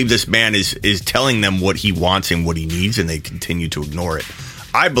 I believe this man is telling them what he wants and what he needs, and they continue to ignore it.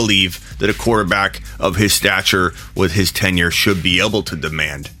 I believe that a quarterback of his stature with his tenure should be able to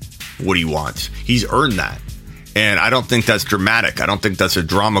demand what he wants. He's earned that. And I don't think that's dramatic. I don't think that's a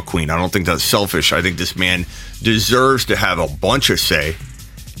drama queen. I don't think that's selfish. I think this man deserves to have a bunch of say.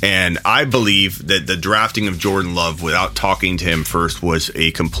 And I believe that the drafting of Jordan Love without talking to him first was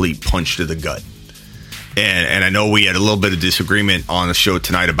a complete punch to the gut. And I know we had a little bit of disagreement on the show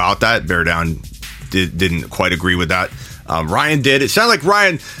tonight about that. Bear Down didn't quite agree with that. Ryan did. It sounded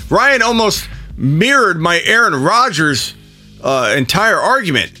like Ryan almost mirrored my Aaron Rodgers entire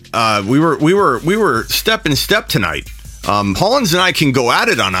argument. We were step in step tonight. Hollins and I can go at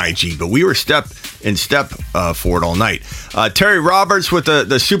it on IG, but we were step in step for it all night. Terry Roberts with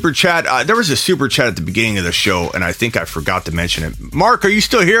the super chat. There was a super chat at the beginning of the show, and I think I forgot to mention it. Mark, are you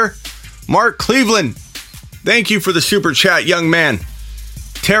still here? Mark Cleveland, thank you for the super chat, young man.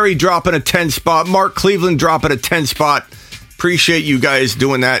 Terry dropping a 10 spot. Mark Cleveland dropping a 10 spot. Appreciate you guys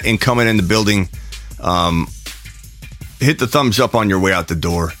doing that and coming in the building. Hit the thumbs up on your way out the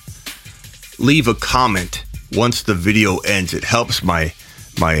door. Leave a comment once the video ends. It helps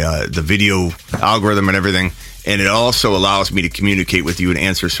the video algorithm and everything, and it also allows me to communicate with you and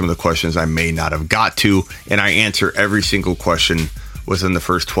answer some of the questions I may not have got to. And I answer every single question within the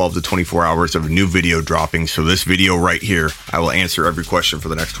first 12 to 24 hours of a new video dropping. So this video right here, I will answer every question for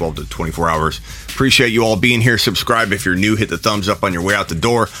the next 12 to 24 hours. Appreciate you all being here. Subscribe if you're new. Hit the thumbs up on your way out the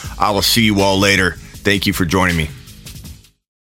door. I will see you all later. Thank you for joining me.